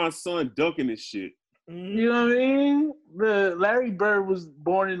LeBron's son dunking this shit. You know what I mean? Larry Bird was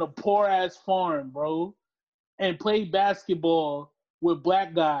born in a poor ass farm, bro, and played basketball with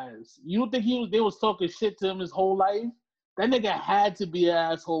black guys. You don't think they was talking shit to him his whole life? That nigga had to be an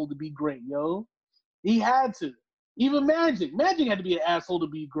asshole to be great, yo. He had to. Even Magic had to be an asshole to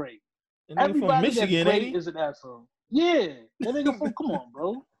be great. Everybody that's great is an asshole. Yeah, that nigga come on,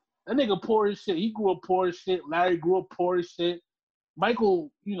 bro. That nigga poor as shit. He grew up poor as shit. Larry grew up poor as shit.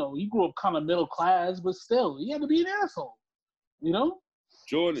 Michael, he grew up kind of middle class, but still, he had to be an asshole.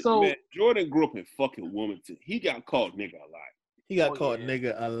 Jordan grew up in fucking Wilmington. He got called nigga a lot. He got called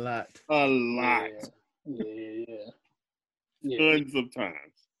nigga a lot. A lot. Yeah. Tons of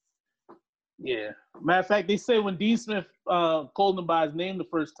times. Yeah. Matter of fact, they say when Dean Smith called him by his name the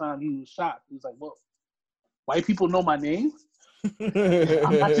first time, he was shocked. He was like, well, white people know my name?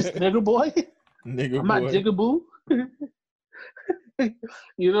 I'm not just nigger boy. I'm not jigaboo.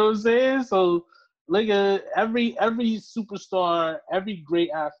 You know what I'm saying? So, every superstar, every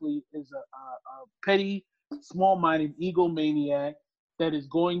great athlete is a petty, small-minded egomaniac that is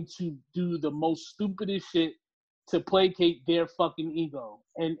going to do the most stupidest shit to placate their fucking ego.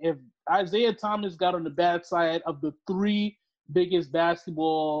 And if Isaiah Thomas got on the bad side of the 3 biggest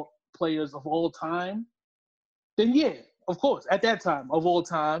basketball players of all time, then yeah, of course, at that time of all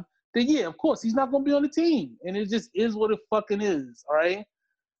time, then yeah, of course, he's not going to be on the team. And it just is what it fucking is, all right?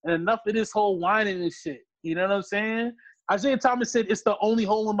 And enough of this whole whining and shit. You know what I'm saying? Isaiah Thomas said it's the only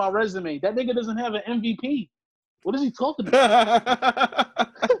hole in my resume. That nigga doesn't have an MVP. What is he talking about?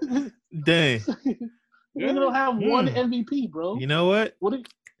 Dang. You don't have one MVP, bro. You know what?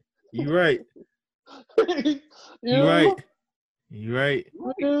 You're right. You're right. You're right.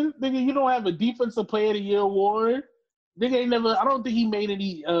 Nigga, you don't have a Defensive Player of the Year award. Nigga ain't never. I don't think he made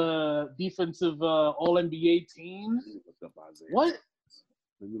any defensive All NBA teams. What?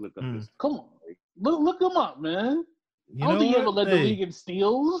 Let me look up this. Come on, look him up, man. I don't think he ever led the league in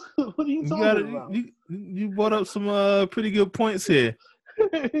steals. What are you talking about? You brought up some pretty good points here.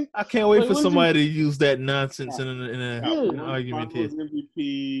 I can't wait for somebody to use that nonsense in an argument here.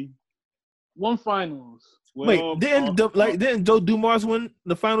 MVP. One finals. Wait, didn't Joe Dumars win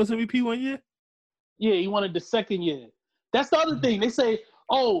the finals MVP one year? Yeah, he won it the second year. That's the other thing. They say,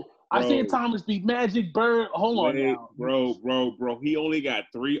 Isaiah Thomas beat Magic, Bird. Hold on now. Bro. He only got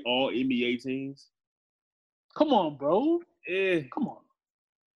 3 All-NBA teams. Come on, bro. Yeah. Come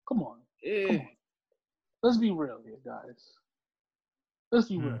on. Yeah. let's be real here, guys. Let's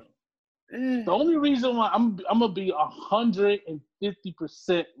be real. The only reason why I'm gonna be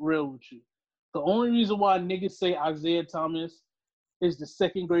 150% real with you. The only reason why niggas say Isaiah Thomas is the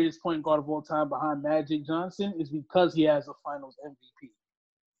second greatest point guard of all time behind Magic Johnson is because he has a Finals MVP.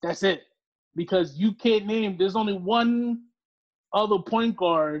 That's it. Because you can't name. There's only one other point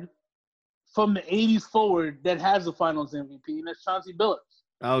guard from the 80s forward that has a Finals MVP, and that's Chauncey Billups.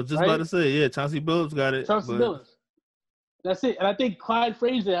 I was just about to say, yeah, Chauncey Billups got it. Chauncey Billups. That's it. And I think Clyde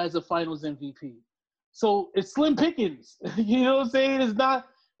Frazier has a Finals MVP. So it's slim pickings. You know what I'm saying? It's not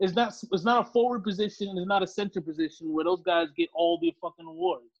a forward position. It's not a center position where those guys get all the fucking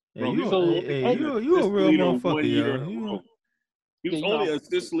awards. Yeah, you a real motherfucker, yo. He was only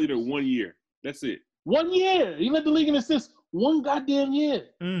assist leader 1 year. That's it. 1 year. He led the league in assists 1 goddamn year.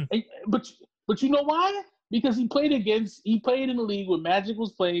 But you know why? Because he played in the league when Magic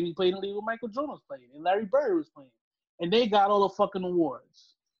was playing. He played in the league when Michael Jordan was playing and Larry Bird was playing. And they got all the fucking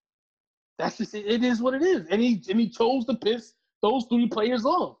awards. That's just it. It is what it is. And he chose to piss those 3 players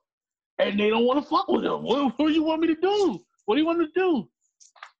off. And they don't want to fuck with him. What do you want me to do? What do you want me to do?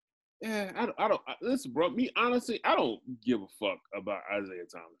 Yeah, I don't. Listen, bro. Me honestly, I don't give a fuck about Isaiah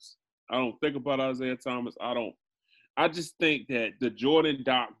Thomas. I don't think about Isaiah Thomas. I just think that the Jordan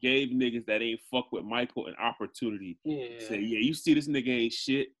doc gave niggas that ain't fuck with Michael an opportunity to say, yeah, you see this nigga ain't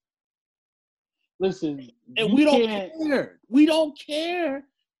shit. Listen, and we don't care. We don't care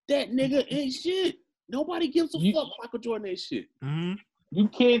that nigga ain't shit. Nobody gives a fuck Michael Jordan ain't shit. Mm-hmm. You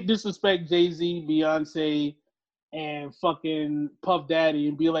can't disrespect Jay-Z, Beyonce, and fucking Puff Daddy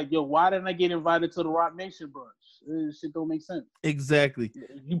and be like, yo, why didn't I get invited to the Rock Nation brunch? This shit don't make sense. Exactly.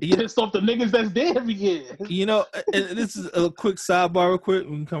 You pissed off the niggas that's there every year. You know, and this is a quick sidebar real quick.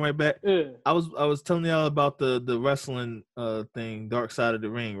 We can come right back. Yeah. I was telling y'all about the wrestling thing, Dark Side of the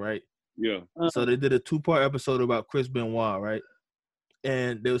Ring, right? Yeah. So they did a 2-part episode about Chris Benoit, right?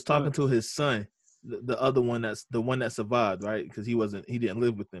 And they was talking to his son, the other one that survived, right? Because he didn't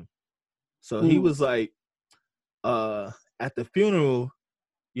live with them. So he was like, at the funeral,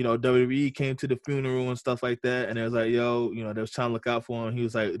 you know, WWE came to the funeral and stuff like that, and it was like, yo, you know, they was trying to look out for him. He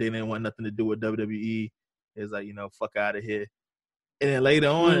was like, they didn't want nothing to do with WWE. It was like, you know, fuck out of here. And then later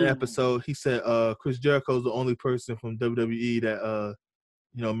on in the episode, he said, Chris Jericho's the only person from WWE that,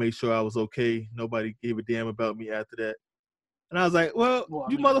 you know, made sure I was okay. Nobody gave a damn about me after that. And I was like, well,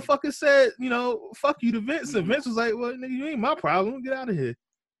 you motherfucker said, you know, fuck you to Vince. And Vince was like, well, nigga, you ain't my problem. Get out of here.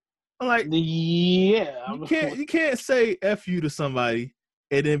 I'm like, yeah. You can't say F you to somebody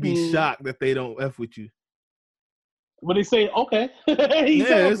and then be shocked that they don't F with you. But they say, okay.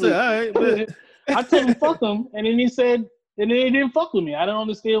 It's like, all right. But I told him fuck him, and then he said, and then he didn't fuck with me. I don't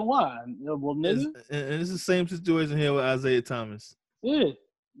understand why. Well, nigga. And it's the same situation here with Isaiah Thomas. Yeah.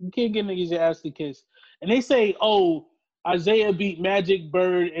 You can't get niggas your ass to kiss. And they say, oh, Isaiah beat Magic,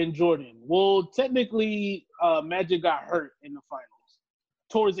 Bird, and Jordan. Well, technically, Magic got hurt in the finals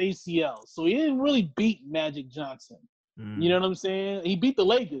towards ACL. So he didn't really beat Magic Johnson. You know what I'm saying? He beat the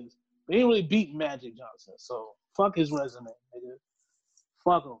Lakers, but he didn't really beat Magic Johnson. So fuck his resume, nigga.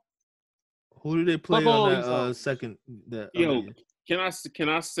 Fuck him. Who did they play on that second? Yo, can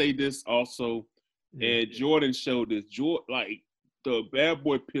I say this also? And Jordan showed this. Like the Bad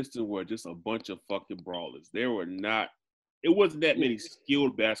Boy Pistons were just a bunch of fucking brawlers. It wasn't that many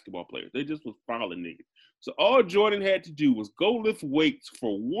skilled basketball players. They just was fouling niggas. So all Jordan had to do was go lift weights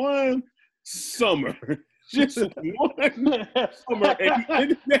for one summer. Just one summer, and he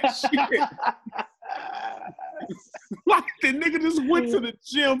ended that shit. Like the nigga just went to the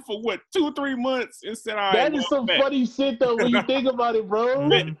gym for what, 2 or 3 months and said, all right. That is some funny shit though when you think about it, bro.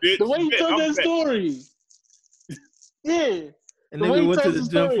 The way he told that story. Yeah. And nigga went to the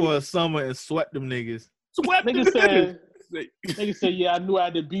gym for a summer and sweat them niggas. Nigga said, yeah, I knew I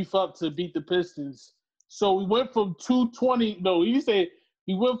had to beef up to beat the Pistons. So we went from 220. No, he said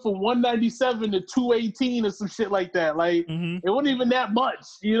he went from 197 to 218 or some shit like that. Like, it wasn't even that much,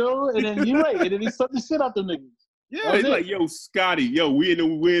 you know? And then you're right. And then he sucked the shit out them niggas. Yeah, he's like, yo, Scotty, yo, we in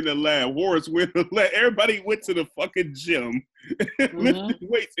the lab. Horace went in the lab. Everybody went to the fucking gym, lifted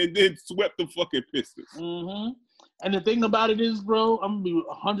weights, and then swept the fucking Pistons. And the thing about it is, bro, I'm going to be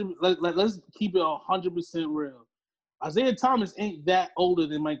 100. Let's keep it 100% real. Isaiah Thomas ain't that older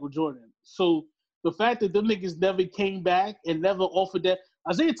than Michael Jordan. So the fact that them niggas never came back and never offered that.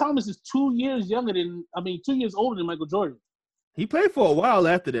 Isaiah Thomas is 2 years 2 years older than Michael Jordan. He played for a while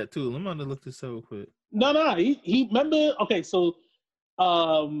after that too. Let me look this up real quick. No. He remember. Okay, so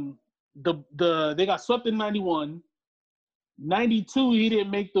they got swept in 91. 92, he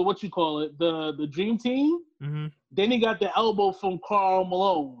didn't make the Dream Team. Then he got the elbow from Karl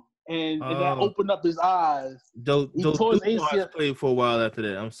Malone. and that opened up his eyes. Joe Dumars played for a while after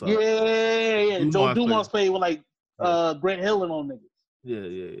that. I'm sorry. Yeah. Joe Dumars played with like Grant Hill and all niggas.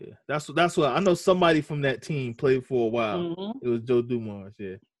 Yeah. That's what I know. Somebody from that team played for a while. Mm-hmm. It was Joe Dumars.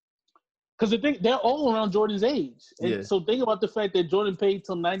 Yeah. Because they're all around Jordan's age. And so think about the fact that Jordan played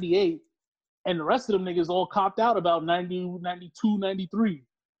till 98, and the rest of them niggas all copped out about 90, 92, 93.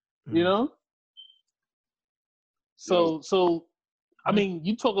 Mm-hmm. You know? So I mean,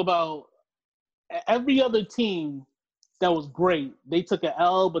 you talk about every other team that was great. They took an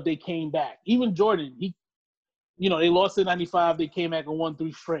L, but they came back. Even Jordan, they lost in 95. They came back and won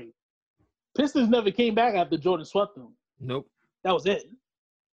 3 straight. Pistons never came back after Jordan swept them. Nope. That was it.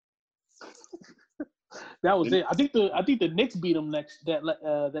 That was it. I think the Knicks beat them that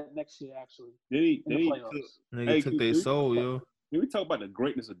next year actually. In the playoffs. They took their soul, yo. Can we talk about the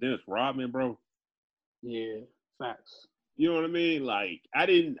greatness of Dennis Rodman, bro? Yeah, facts. You know what I mean? Like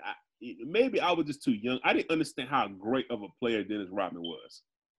maybe I was just too young. I didn't understand how great of a player Dennis Rodman was.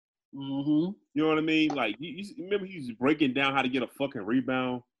 Mm-hmm. You know what I mean? Like you remember he was breaking down how to get a fucking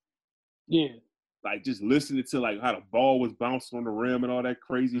rebound. Yeah. Like just listening to like how the ball was bouncing on the rim and all that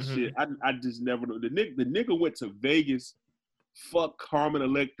crazy shit. I just never know. The nigga went to Vegas, fucked Carmen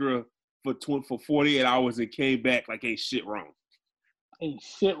Electra for 48 hours and came back like ain't shit wrong. Ain't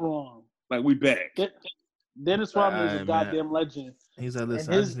shit wrong. Like we back. Dennis Rodman is a goddamn legend. He's like,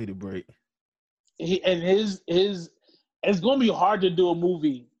 listen, I just need a break. His it's gonna be hard to do a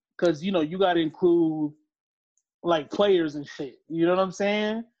movie because you got to include like players and shit. You know what I'm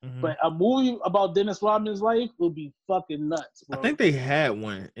saying? Mm-hmm. But a movie about Dennis Rodman's life would be fucking nuts, bro. I think they had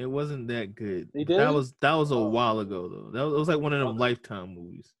one. It wasn't that good. They did? That was a while ago though. That was like one of them Lifetime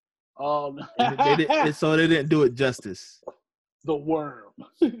movies. Oh no. So they didn't do it justice. The Worm.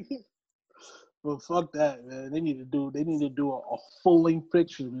 But fuck that, man. They need to do a full-length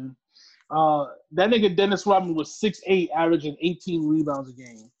picture, man. That nigga Dennis Rodman was 6'8", averaging 18 rebounds a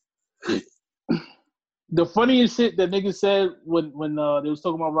game. The funniest shit that nigga said when they was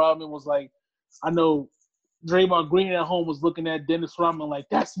talking about Rodman was like, I know Draymond Green at home was looking at Dennis Rodman like,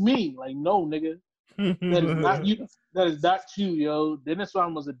 that's me. Like, no, nigga. That is not you. That is not you, yo. Dennis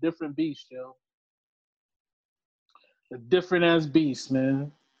Rodman was a different beast, yo. A different ass beast,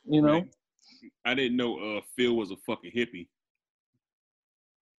 man. You know? I didn't know Phil was a fucking hippie.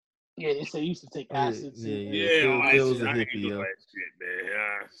 Yeah, they say he used to take acids. Yeah. Phil was a hippie, yo. That shit,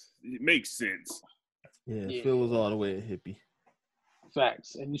 man. It makes sense. Yeah, Phil was all the way a hippie.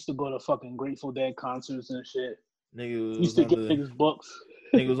 Facts. And used to go to fucking Grateful Dead concerts and shit. Nigga used to get niggas books.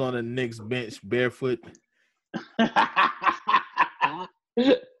 Nigga was on the Knicks bench barefoot.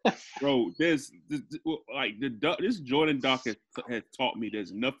 Bro, this Jordan doc has taught me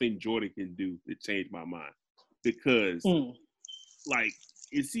there's nothing Jordan can do to change my mind. Because like,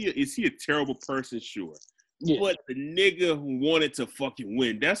 is he a terrible person? Sure. Yeah. But the nigga who wanted to fucking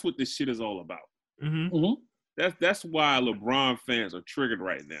win, that's what this shit is all about. Mm-hmm. Mm-hmm. That's why LeBron fans are triggered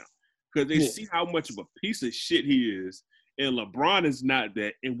right now. Because they see how much of a piece of shit he is, and LeBron is not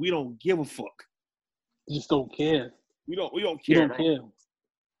that, and we don't give a fuck. We just don't care. We don't care. We don't care.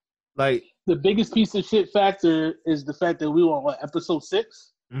 Like, the biggest piece of shit factor is the fact that we were on episode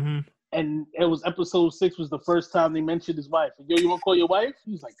 6, and it was episode 6 was the first time they mentioned his wife. Yo, you want to call your wife?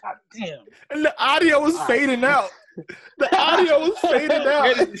 He was like, God damn. And the audio was fading out. The audio was fading out.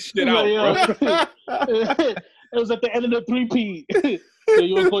 Edit this shit out, bro. It was at the end of the 3P. Yo,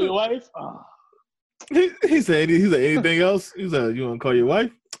 you want to call your wife? Oh. He said anything else? He said, you want to call your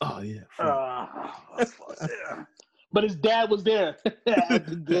wife? Oh, yeah. But his dad was there at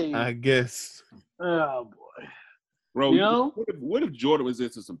the game. I guess. Oh, boy. Bro, you know? What if Jordan was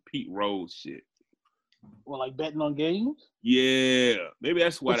into some Pete Rose shit? Well, like betting on games? Yeah. Maybe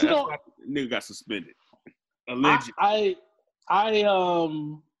that's why the nigga got suspended. Allegedly.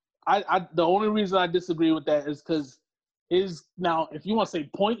 The only reason I disagree with that is because now, if you want to say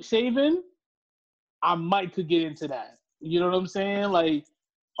point shaving, I might could get into that. You know what I'm saying? Like,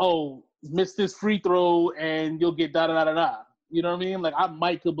 oh, miss this free throw and you'll get da-da-da-da-da. You know what I mean? Like, I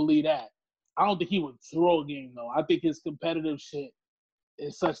might could believe that. I don't think he would throw a game, though. I think his competitive shit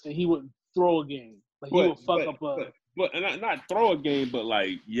is such that he wouldn't throw a game. Like, he would fuck up a... But not throw a game, but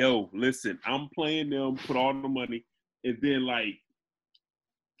like, yo, listen, I'm playing them, put all the money, and then, like,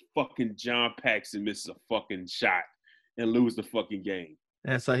 fucking John Paxson misses a fucking shot and lose the fucking game.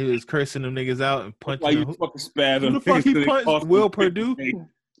 That's why he was cursing them niggas out and punching them. Why you fucking spaz them? Who the fuck he punched? Will Purdue?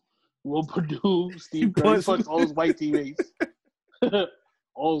 Will Purdue, Steve Kerr punched all his white teammates.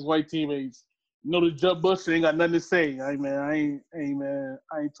 All his white teammates. You know the Jud Bush ain't got nothing to say. I ain't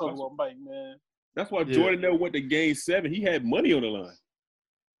talking about Mike, man. That's why Jordan never went to Game 7. He had money on the line.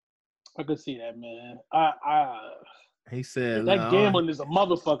 I could see that, man. He said that gambling is a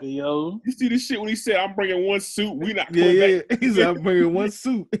motherfucker, yo. You see this shit when he said, "I'm bringing one suit. We not coming back." Yeah. He said, "I'm bringing one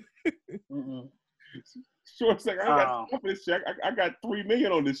suit." Sure, it's like I got this shit. I got $3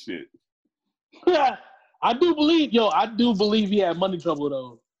 million on this shit. I do believe he had money trouble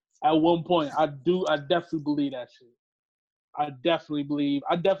though. At one point, I definitely believe that shit. I definitely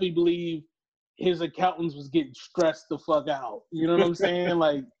believe his accountants was getting stressed the fuck out. You know what I'm saying?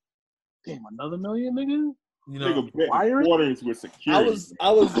 Like, damn, another $1 million, nigga. You know, quarters with security. I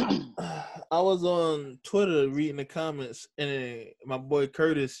was on Twitter reading the comments, and my boy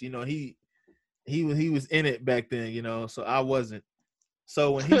Curtis, you know, he was in it back then, you know, so I wasn't.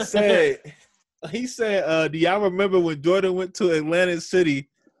 So when he said, do y'all remember when Jordan went to Atlantic City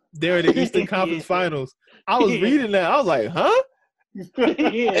during the Eastern Conference Finals? I was reading that. I was like, huh?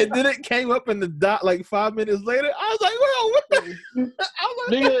 And then it came up in the dot like 5 minutes later. I was like, well, what the? I was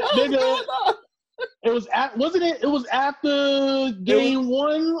like, nigga. It was wasn't it? It was after game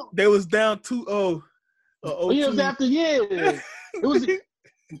one. They was down 2-0. Yeah, it was after. Yeah, it was. It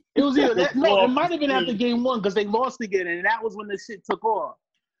was either that. No, it might have been after game one because they lost again, and that was when the shit took off.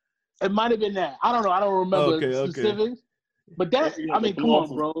 It might have been that. I don't know. I don't remember specifics. Okay. But that, I mean, come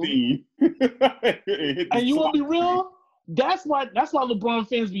on, bro. And you want to be real? That's why LeBron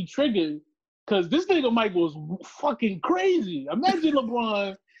fans be triggered, because this nigga Mike was fucking crazy. Imagine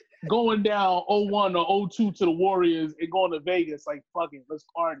LeBron going down 0-1 or 0-2 to the Warriors and going to Vegas like, fuck it, let's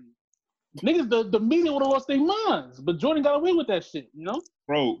party. Niggas, the media would have lost their minds, but Jordan got away with that shit, you know?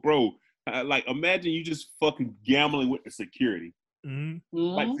 Bro, like imagine you just fucking gambling with the security. Mm-hmm.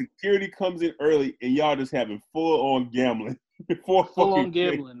 Like security comes in early and y'all just having full on gambling. Full on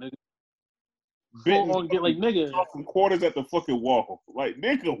gambling, nigga. Full on get like nigga. Some quarters at the fucking wall. Like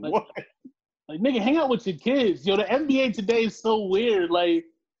nigga, what? Like nigga, hang out with your kids. Yo, the NBA today is so weird. Like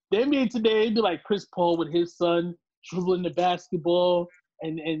the NBA today, it'd be like Chris Paul with his son dribbling the basketball,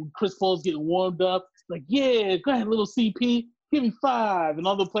 and Chris Paul's getting warmed up. Like, yeah, go ahead, little CP, give me 5. And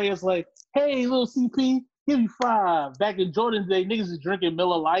other players like, hey, little CP, give me 5. Back in Jordan's day, niggas is drinking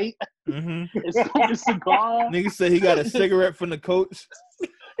Miller Lite. And smoking a cigar. Niggas said he got a cigarette from the coach.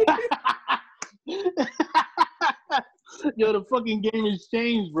 Yo, the fucking game has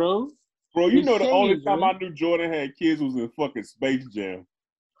changed, bro. Bro, you know the only time I knew Jordan had kids was in fucking Space Jam.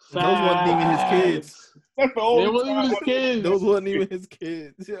 Facts. Those wasn't even his kids. That's the only time. His kids. Those wasn't even his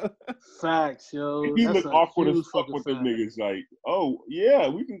kids. Yo. Facts, yo. He looked awkward as fuck with them niggas. Like, oh, yeah,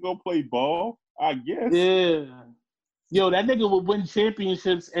 we can go play ball, I guess. Yeah. Yo, that nigga would win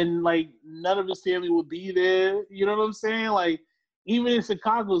championships and, like, none of his family would be there. You know what I'm saying? Like, even in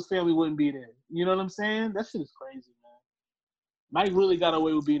Chicago, his family wouldn't be there. You know what I'm saying? That shit is crazy, man. Mike really got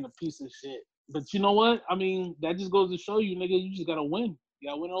away with being a piece of shit. But you know what? I mean, that just goes to show you, nigga, you just got to win. You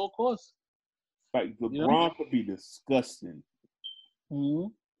got to win at all costs. Like, LeBron could be disgusting. Mm-hmm.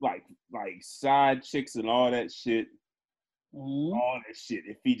 Like side chicks and all that shit. Mm-hmm. All that shit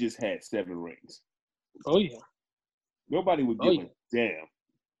if he just had 7 rings. Oh, yeah. Nobody would give a damn.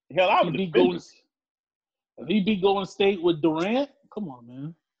 Hell, I would be going. If he be Golden State with Durant, come on,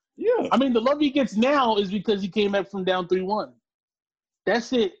 man. Yeah. I mean, the love he gets now is because he came back from down 3-1.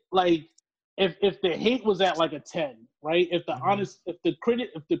 That's it. Like, if the hate was at like a 10, right? If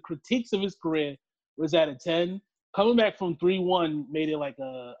the critiques of his career was at a 10, coming back from 3-1 made it like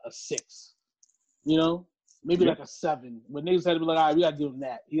a 6. You know, maybe like a 7. When niggas had to be like, all right, we gotta give him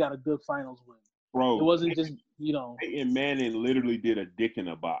that. He got a good finals win. Bro, it wasn't just, you know. Peyton Manning literally did a dick in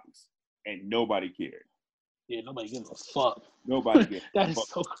a box, and nobody cared. Yeah, nobody gives a fuck. Nobody gives That is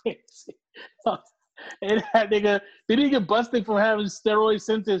so crazy. And that nigga, did he get busted for having steroids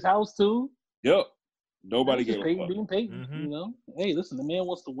sent to his house too? Yep. Nobody gave a fuck. Being Peyton, you know? Hey, listen, the man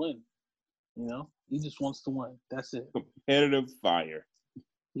wants to win. You know? He just wants to win. That's it. Competitive fire.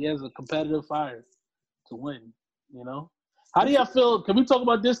 He has a competitive fire to win, you know? How do y'all feel? Can we talk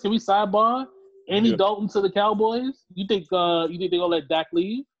about this? Can we sidebar? Andy Dalton to the Cowboys? You think they're gonna let Dak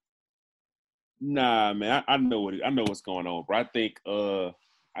leave? Nah, man. I know what's going on, bro. I think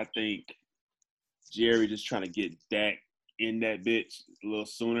Jerry just trying to get Dak in that bitch a little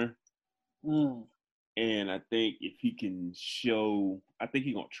sooner. And I think if he can show, I think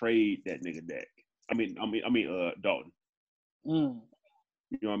he's gonna trade that nigga Dak. I mean Dalton. You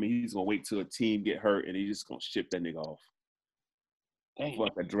know what I mean? He's gonna wait till a team get hurt and he's just gonna ship that nigga off. Damn.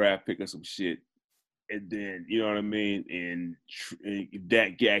 Like a draft pick or some shit. And then, you know what I mean? And if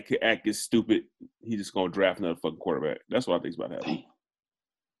Dak act stupid, he's just gonna draft another fucking quarterback. That's what I think's about to happen.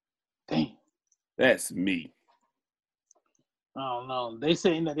 Damn. That's me. I don't know. They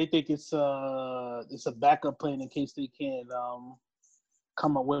saying that they think it's a backup plan in case they can't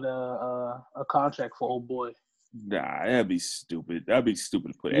come up with a contract for old boy. Nah, that'd be stupid. That'd be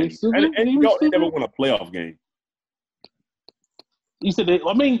stupid to put Eddie. Stupid? Eddie never won a playoff game. You said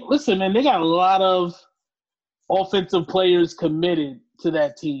listen, man, they got a lot of offensive players committed to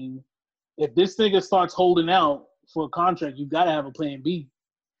that team. If this nigga starts holding out for a contract, you gotta have a plan B.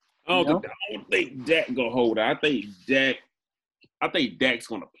 I don't think Dak gonna hold out. I think Dak's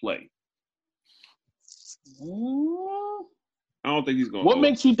gonna play. I don't think he's gonna. What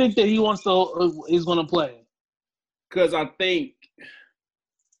makes you think that he's gonna play? Because I think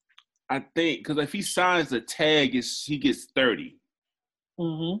because if he signs the tag, he gets 30.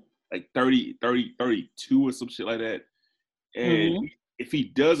 Mm-hmm. Like 30, 32 or some shit like that. And if he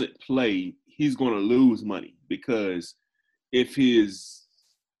doesn't play, he's going to lose money because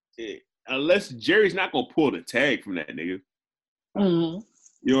unless Jerry's not going to pull the tag from that nigga. Mm-hmm.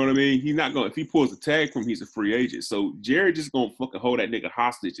 You know what I mean? He's not going. If he pulls the tag from him, he's a free agent. So Jerry just going to fucking hold that nigga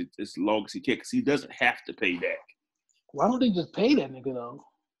hostage as long as he can because he doesn't have to pay Dak. Why don't they just pay that nigga though?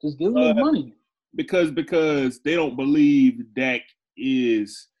 Just give him his money. Because they don't believe Dak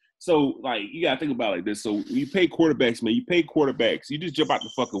is. So, like, you got to think about it like this. So, you pay quarterbacks, man. You pay quarterbacks. You just jump out the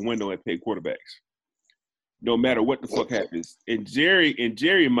fucking window and pay quarterbacks. No matter what the fuck happens. In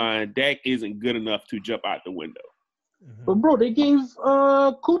Jerry's mind, Dak isn't good enough to jump out the window. But, bro, they gave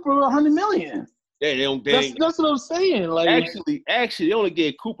Cooper $100 million. That's what I'm saying. Like, actually, they only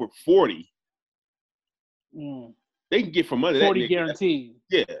gave Cooper 40. They can get from under that nigga. 40 guaranteed.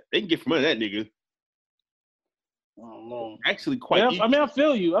 Yeah, they can get from under that nigga. I don't know. Actually, quite. I mean, I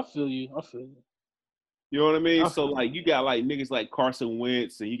feel you. You know what I mean? So, like, you got like niggas like Carson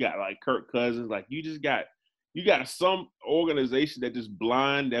Wentz, and you got like Kirk Cousins. Like, you got some organization that just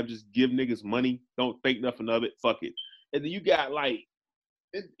blind, that just give niggas money, don't think nothing of it, fuck it. And then you got like,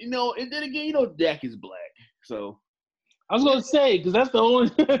 and then again, Dak is black, so. I was gonna say because that's the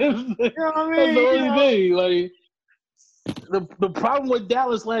only. You know what I mean? That's the only thing, like. The problem with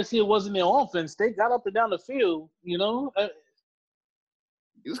Dallas last year wasn't their offense. They got up and down the field,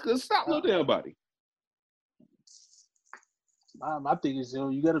 It's gonna stop no damn body. My thing is,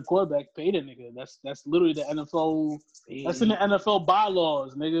 you got a quarterback, pay the nigga. That's literally the NFL. That's in the NFL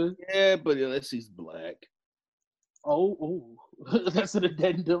bylaws, nigga. Yeah, but unless he's black. Oh, that's an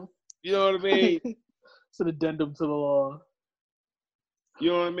addendum. You know what I mean? It's an addendum to the law.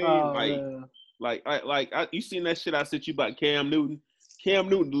 You know what I mean? You seen that shit I sent you about Cam Newton? Cam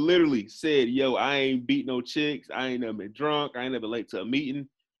Newton literally said, yo, I ain't beat no chicks. I ain't never been drunk. I ain't never late to a meeting.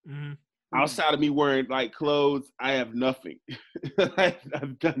 Mm-hmm. Outside of me wearing, like, clothes, I have nothing.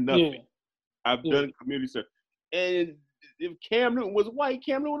 I've done nothing. Yeah. I've done community service. And if Cam Newton was white,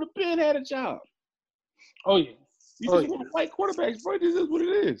 Cam Newton would have been had a job. Oh, yeah. You just want white quarterbacks, bro. This is what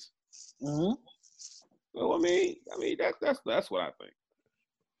it is. Mm-hmm. So, I mean, that's what I think.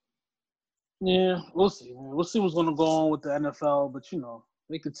 Yeah, we'll see. Man. We'll see what's going to go on with the NFL, but,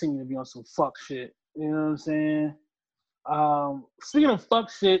 they continue to be on some fuck shit. You know what I'm saying? Speaking of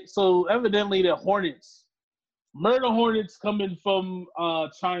fuck shit, so evidently the murder hornets coming from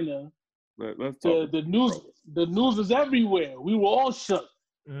China. Let's talk. The news is everywhere. We were all shook.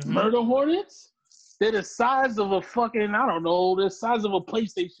 Mm-hmm. Murder hornets? They're the size of a fucking, I don't know, they're the size of a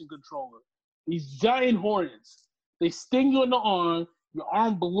PlayStation controller. These giant hornets. They sting you in the arm. Your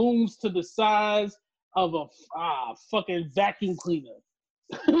arm balloons to the size of a fucking vacuum cleaner.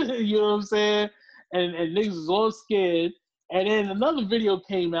 You know what I'm saying? And niggas is all scared. And then another video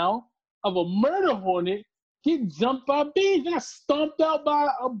came out of a murder hornet getting jumped by bees. They got stomped out by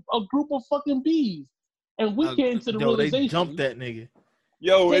a group of fucking bees. And we came to the realization. They jumped that nigga.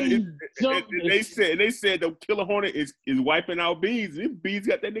 Yo, they said the killer hornet is wiping out bees. These bees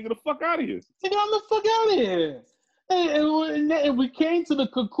got that nigga the fuck out of here. They got the fuck out of here. And we came to the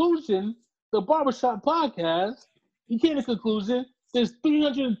conclusion, the Barbershop Podcast, we came to the conclusion, there's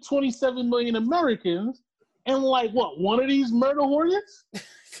 327 million Americans, and like, what, one of these murder hornets?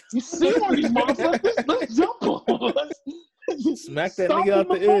 You see one of these motherfuckers? Let's jump on. Smack that nigga out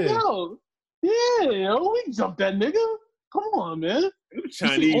the ear. Yeah, we jumped that nigga. Come on, man. Them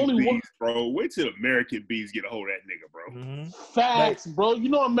Chinese bees, bro. Wait till American bees get a hold of that nigga, bro. Mm-hmm. Facts, bro. You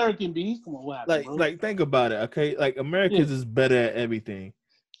know American bees. Come on, what happened, bro? Like, think about it, okay? Like, Americans is better at everything.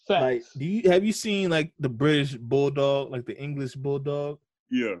 Facts. Like, have you seen like the British bulldog, like the English bulldog?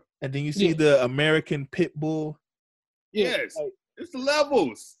 Yeah. And then you see the American pit bull. Yes. Like, it's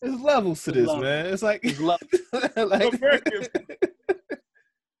levels. It's levels to this, man. It's like, like American.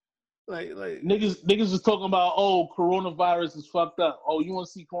 Like niggas was talking about, coronavirus is fucked up. Oh, you want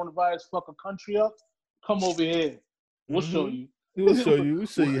to see coronavirus fuck a country up? Come over here. We'll show you. We'll show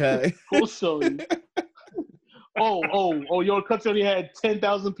you how. We'll show you. Your country only had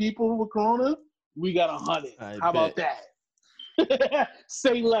 10,000 people with corona. We got 100. How about that?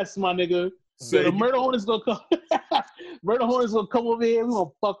 Say less, my nigga. So the murder hornets gonna come. Murder hornets gonna come over here. We gonna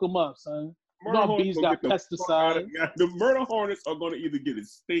fuck them up, son. No bees got pesticides. The murder hornets are gonna either get a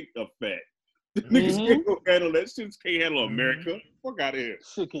stink or fat. Niggas can't handle that shit. Can't handle America. Fuck out of here.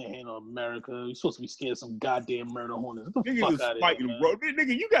 Shit can't handle America. You're supposed to be scared of some goddamn murder hornets. What the niggas fuck is out fighting, of here, bro.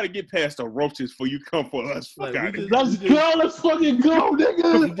 Nigga, you gotta get past the roaches before you come for us. Fuck out of here. Let's go. Let's fucking go,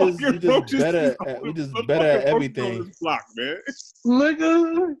 nigga. We just better at everything. Block, man.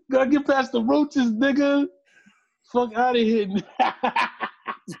 Nigga, gotta get past the roaches, nigga. Fuck out of here.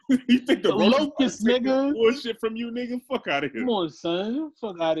 You think the locust, nigga? Bullshit from you, nigga. Fuck out of here. Come on, son.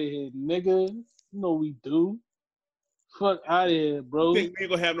 Fuck out of here, nigga. You know we do. Fuck out of here, bro. You think we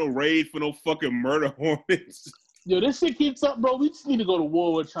ain't gonna have no raid for no fucking murder hornets? Yo, this shit keeps up, bro. We just need to go to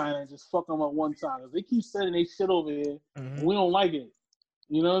war with China and just fuck them up one time. They keep sending their shit over here, and we don't like it.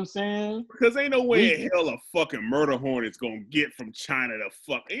 You know what I'm saying? Because ain't no way in hell a fucking murder hornet's gonna get from China to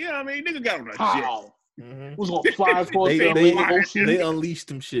fuck. You know what I mean? Nigga got on a jet. Who's gonna fly across the ocean? They unleashed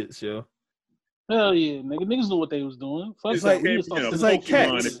them shits, yo. Hell yeah, nigga. Niggas knew what they was doing. It's like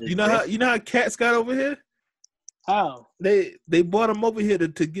cats. You know how cats got over here? How? They brought them over here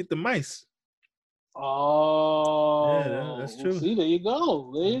to get the mice. Oh, yeah, that's true. See, there you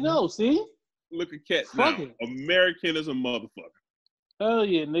go. There you go. See? Look at cats now. American as a motherfucker. Hell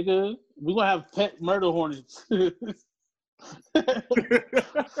yeah, nigga. We're gonna have pet murder hornets. Fuck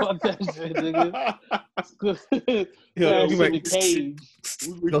that shit, nigga. Yo, in the cage.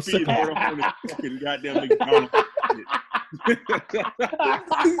 We feed murder hornets fucking goddamn McDonald's.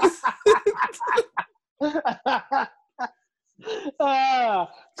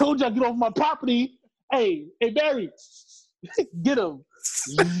 Told you I get off my property. Hey, Barry, get him.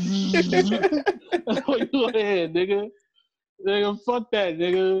 Go ahead, nigga. Nigga, fuck that,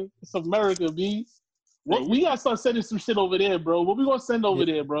 nigga. It's America, B. What we gotta start sending some shit over there, bro. What we gonna send over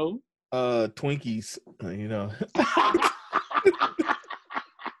there, bro? Twinkies, you know.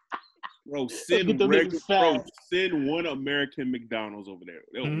 Bro, send one American McDonald's over there.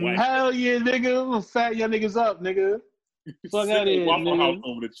 Hell yeah, nigga. We'll fat your niggas up, nigga. Fuck out of here, Waffle nigga. House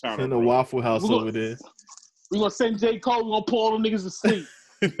over to China, send a Waffle House over there. We gonna send J. Cole. We gonna pull all them niggas to sleep.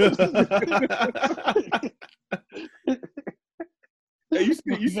 Hey, you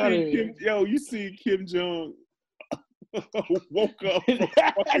see Kim Jong woke up now.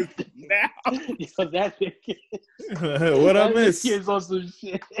 Yo, that nigga. What I miss? Kids on some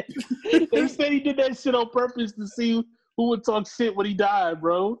shit. They said he did that shit on purpose to see who would talk shit when he died,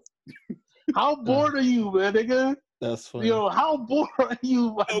 bro. How bored are you, man, nigga? That's funny. Yo, how bored are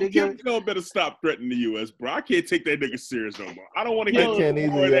you, my nigga? Kim Jong better stop threatening the U.S., bro. I can't take that nigga serious no more. I don't want to get that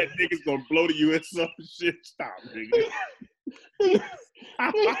nigga's gonna blow the U.S. up and shit. Stop, nigga.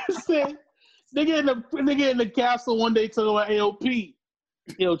 Nigga in the castle one day told my AOP,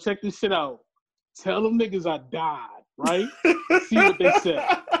 yo, check this shit out. Tell them niggas I died, right? See what they said.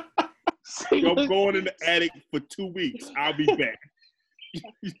 I'm going in the attic for 2 weeks. I'll be back.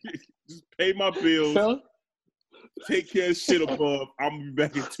 Just pay my bills. Take care of shit above. I'm gonna be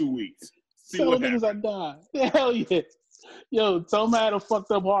back in 2 weeks. See tell what them happens. Niggas I died. Hell yeah. Yo, tell them I had a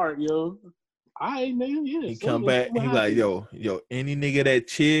fucked up heart, yo. All right, nigga, yeah. He come back, he like, yo, any nigga that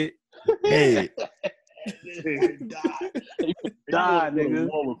cheered, hey. Die, nigga.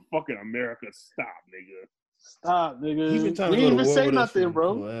 War with fucking America. Stop, nigga. Stop, nigga. He been trying to go to war say with nothing, us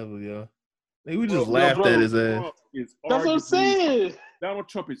bro. Forever, yo. We just laughed at his ass. That's what I'm saying. Donald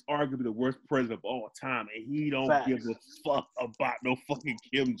Trump is arguably the worst president of all time, and he don't give a fuck about no fucking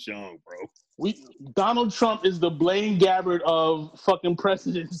Kim Jong, bro. Donald Trump is the Blaine Gabbert of fucking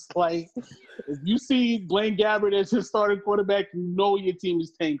presidents. Like, if you see Blaine Gabbert as your starting quarterback, you know your team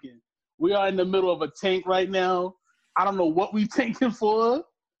is tanking. We are in the middle of a tank right now. I don't know what we tanking for.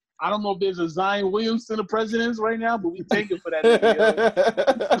 I don't know if there's a Zion Williamson of presidents right now, but we tanking for that.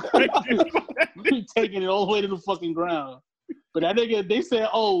 We taking it all the way to the fucking ground. But that nigga, they said,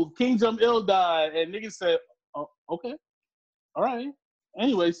 oh, King Jong-il died. And nigga said, oh, okay. All right.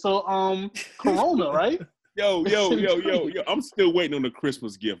 Anyway, so, Corona, right? Yo. I'm still waiting on the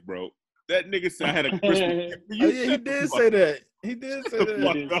Christmas gift, bro. That nigga said I had a Christmas gift for you. Oh, yeah, he did say that. He did say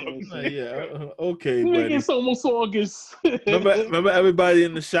that. Yeah, okay, buddy. It's almost August. remember everybody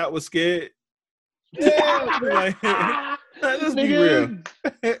in the shop was scared? Yeah. Let's be real.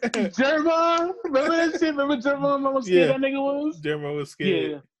 Jeremiah, remember that shit? Remember Jeremiah? How scared that nigga was? Jeremiah was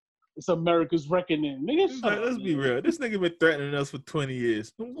scared. Yeah. It's America's reckoning. Nigga, let's be real. This nigga been threatening us for 20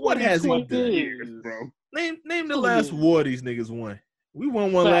 years. What has he done? Years, bro. Name the last war these niggas won. We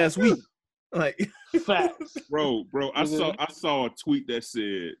won one last week. Like facts, bro. I saw a tweet that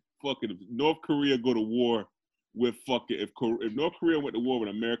said, "Fucking if North Korea go to war with fucking if North Korea went to war with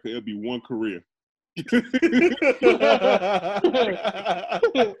America, it'll be one Korea." Just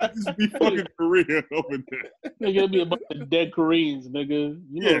be fucking Korea over there. Nigga, it'll be a bunch of dead Koreans, nigga.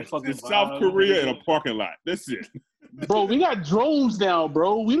 You know fucking South Korea in a parking lot. That's it. Bro, we got drones now,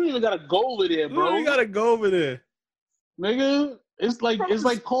 bro. We don't even gotta go over there, bro. We gotta go over there, nigga. It's like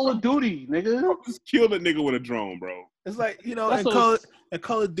Call of Duty, nigga. Just kill the nigga with a drone, bro. It's like, you know, in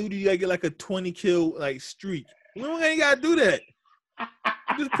Call of Duty, you gotta get like a 20 kill like streak. You ain't gotta do that.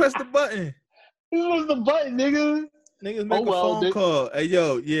 You just press the button. You press the button, nigga. Niggas make a phone call. Hey,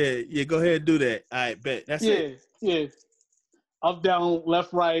 yo, yeah, go ahead and do that. All right, bet. That's it. Yeah. Up, down,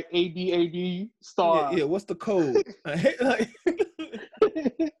 left, right, A, B, star. Yeah, what's the code? All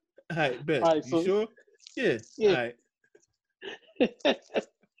right, bet. All right, you sure? Yeah. All right.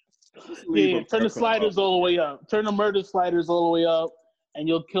 Yeah, turn the sliders all the way up. Turn the murder sliders all the way up, and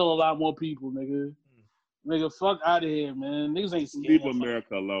you'll kill a lot more people, nigga. Nigga, fuck out of here, man. Niggas ain't scared. Leave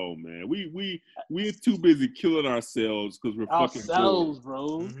America alone, man. We're too busy killing ourselves because we're fucking ourselves,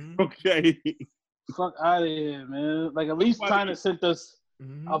 bro. Okay. Fuck out of here, man. Like, at least China sent us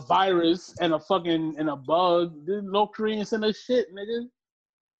a virus and a bug. Did North Koreans send us shit, nigga?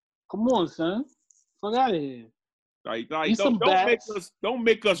 Come on, son. Fuck out of here. Like don't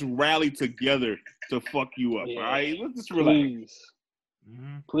make us rally together to fuck you up. All right, let's just relax.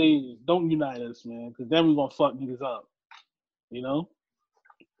 Please don't unite us, man, because then we're gonna fuck niggas up. You know,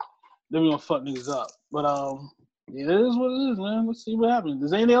 then we're gonna fuck niggas up. But yeah, it is what it is, man. Let's see what happens.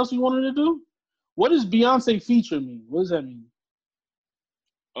 Is anything else you wanted to do? What does Beyonce feature mean? What does that mean?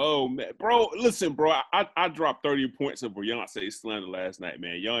 Oh man, bro, listen, bro. I dropped 30 points of Beyonce slander last night,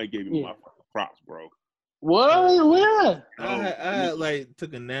 man. Y'all ain't gave me my props, bro. What? Where? I like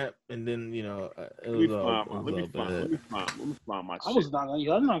took a nap and then it was let me find my shit. I was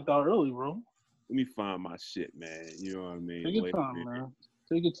knocked out early, bro. Let me find my shit, man. You know what I mean? Take your time, man.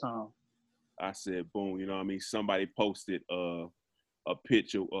 Take your time. I said, boom. You know what I mean? Somebody posted a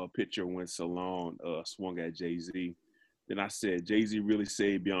picture when Salon swung at Jay-Z. Then I said, Jay-Z really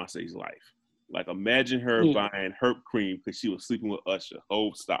saved Beyonce's life. Like, imagine her buying herp cream because she was sleeping with Usher.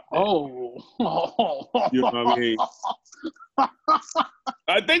 Oh, stop that. Oh. You know what I mean?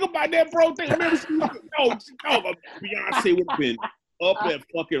 Think about that, bro. Beyonce would have been up at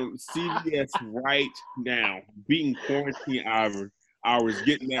fucking CVS right now, beating quarantine hours,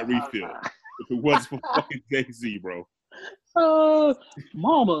 getting that refill. If it wasn't for fucking Jay-Z, bro.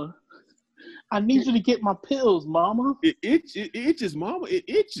 Mama, I need you to get my pills, Mama. It itches, Mama. It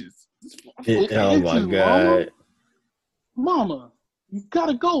itches. Oh my God, Mama, you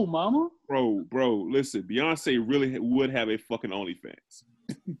gotta go, Mama. Bro, listen, Beyonce really would have a fucking OnlyFans.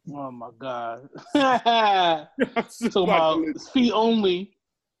 Oh my God. So about fee only.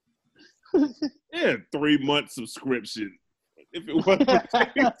 Yeah, 3-month subscription. If it wasn't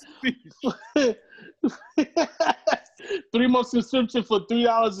 3-month subscription for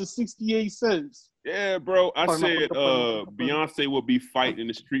 $3.68. Yeah, bro. I said Beyonce will be fighting in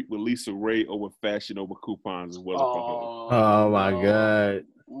the street with Lisa Ray over fashion over coupons as well. Oh my God.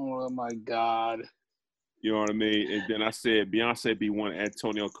 Oh my God. You know what I mean? And then I said Beyonce be one of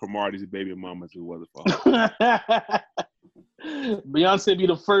Antonio Cromartie's baby mamas who wasn't for her. Beyonce be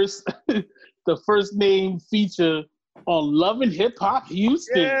the first name feature on Love and Hip Hop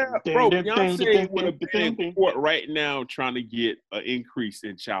Houston. Yeah, bro. Beyonce would have been in court right now trying to get an increase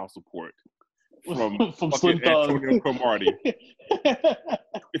in child support from Slim Thug. Antonio Cromartie.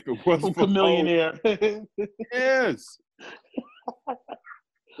 If it wasn't from Chameleonaire. Yes.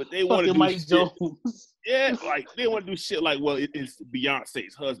 But they want to do Mike shit. Jones. Yeah, like they want to do shit like, well, it's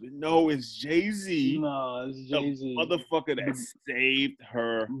Beyonce's husband. No, it's Jay-Z. No, it's Jay-Z. The motherfucker that saved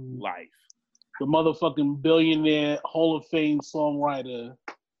her life. The motherfucking billionaire Hall of Fame songwriter.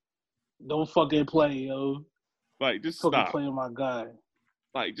 Don't fucking play, yo. Like, just fucking stop. Playing my guy.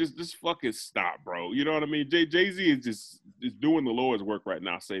 Like, just fucking stop, bro. You know what I mean? Jay-Z is just doing the Lord's work right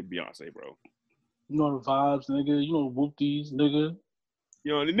now. Save Beyonce, bro. You know the vibes, nigga. You know whoop-dees, nigga.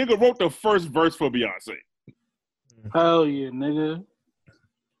 You know, the nigga wrote the first verse for Beyonce. Hell yeah, nigga.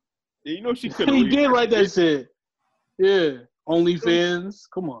 And you know she couldn't. He did write that shit. Yeah. OnlyFans.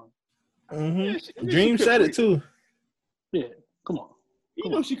 Come on. Mm-hmm. Yeah, Dream said it too. Yeah. Come on.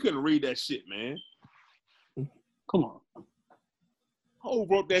 You know she couldn't read that shit, man. Come on. Ho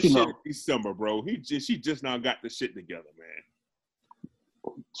wrote that shit in December, bro. She just now got the shit together, man.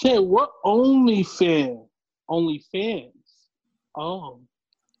 Shit, what OnlyFans? OnlyFans. Oh.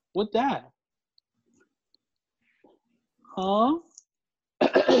 What that? Huh?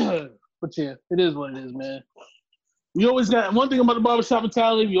 But yeah, it is what it is, man. We always got one thing about the barbershop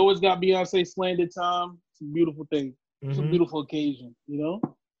mentality. We always got Beyonce slander time. It's a beautiful thing. It's a beautiful occasion, you know.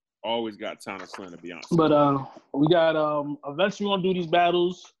 Always got time to slander Beyonce. But we got eventually we're gonna do these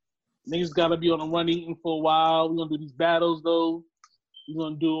battles. Niggas gotta be on the run eating for a while. We're gonna do these battles though. We're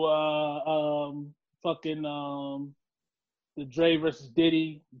gonna do the Dre versus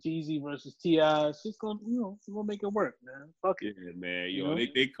Diddy, Jeezy versus T.I. It's just gonna, we're gonna make it work, man. Fuck it. Yeah, man. Yo,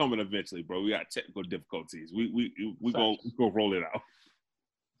 they coming eventually, bro. We got technical difficulties. We gonna roll it out.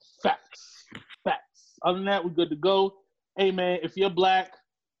 Facts. Other than that, we're good to go. Hey, man, if you're black,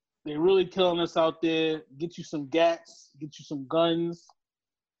 they're really killing us out there. Get you some gats. Get you some guns.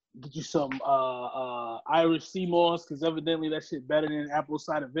 Get you some Irish sea moss, because evidently that shit better than apple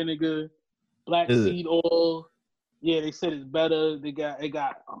cider vinegar. Black seed oil. Yeah, they said it's better. They got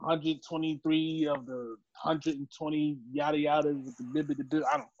 123 of the 120 yada yada with the bibby. I don't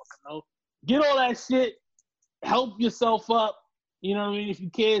fucking know. Get all that shit. Help yourself up. You know what I mean? If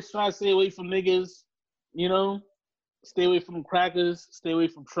you can, try to stay away from niggas. You know, stay away from crackers. Stay away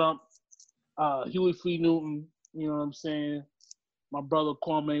from Trump. Huey Free Newton. You know what I'm saying? My brother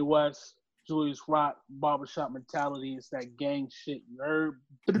Kwame West. Julius Rock. Barbershop mentality. It's that gang shit. You heard?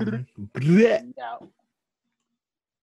 Yeah.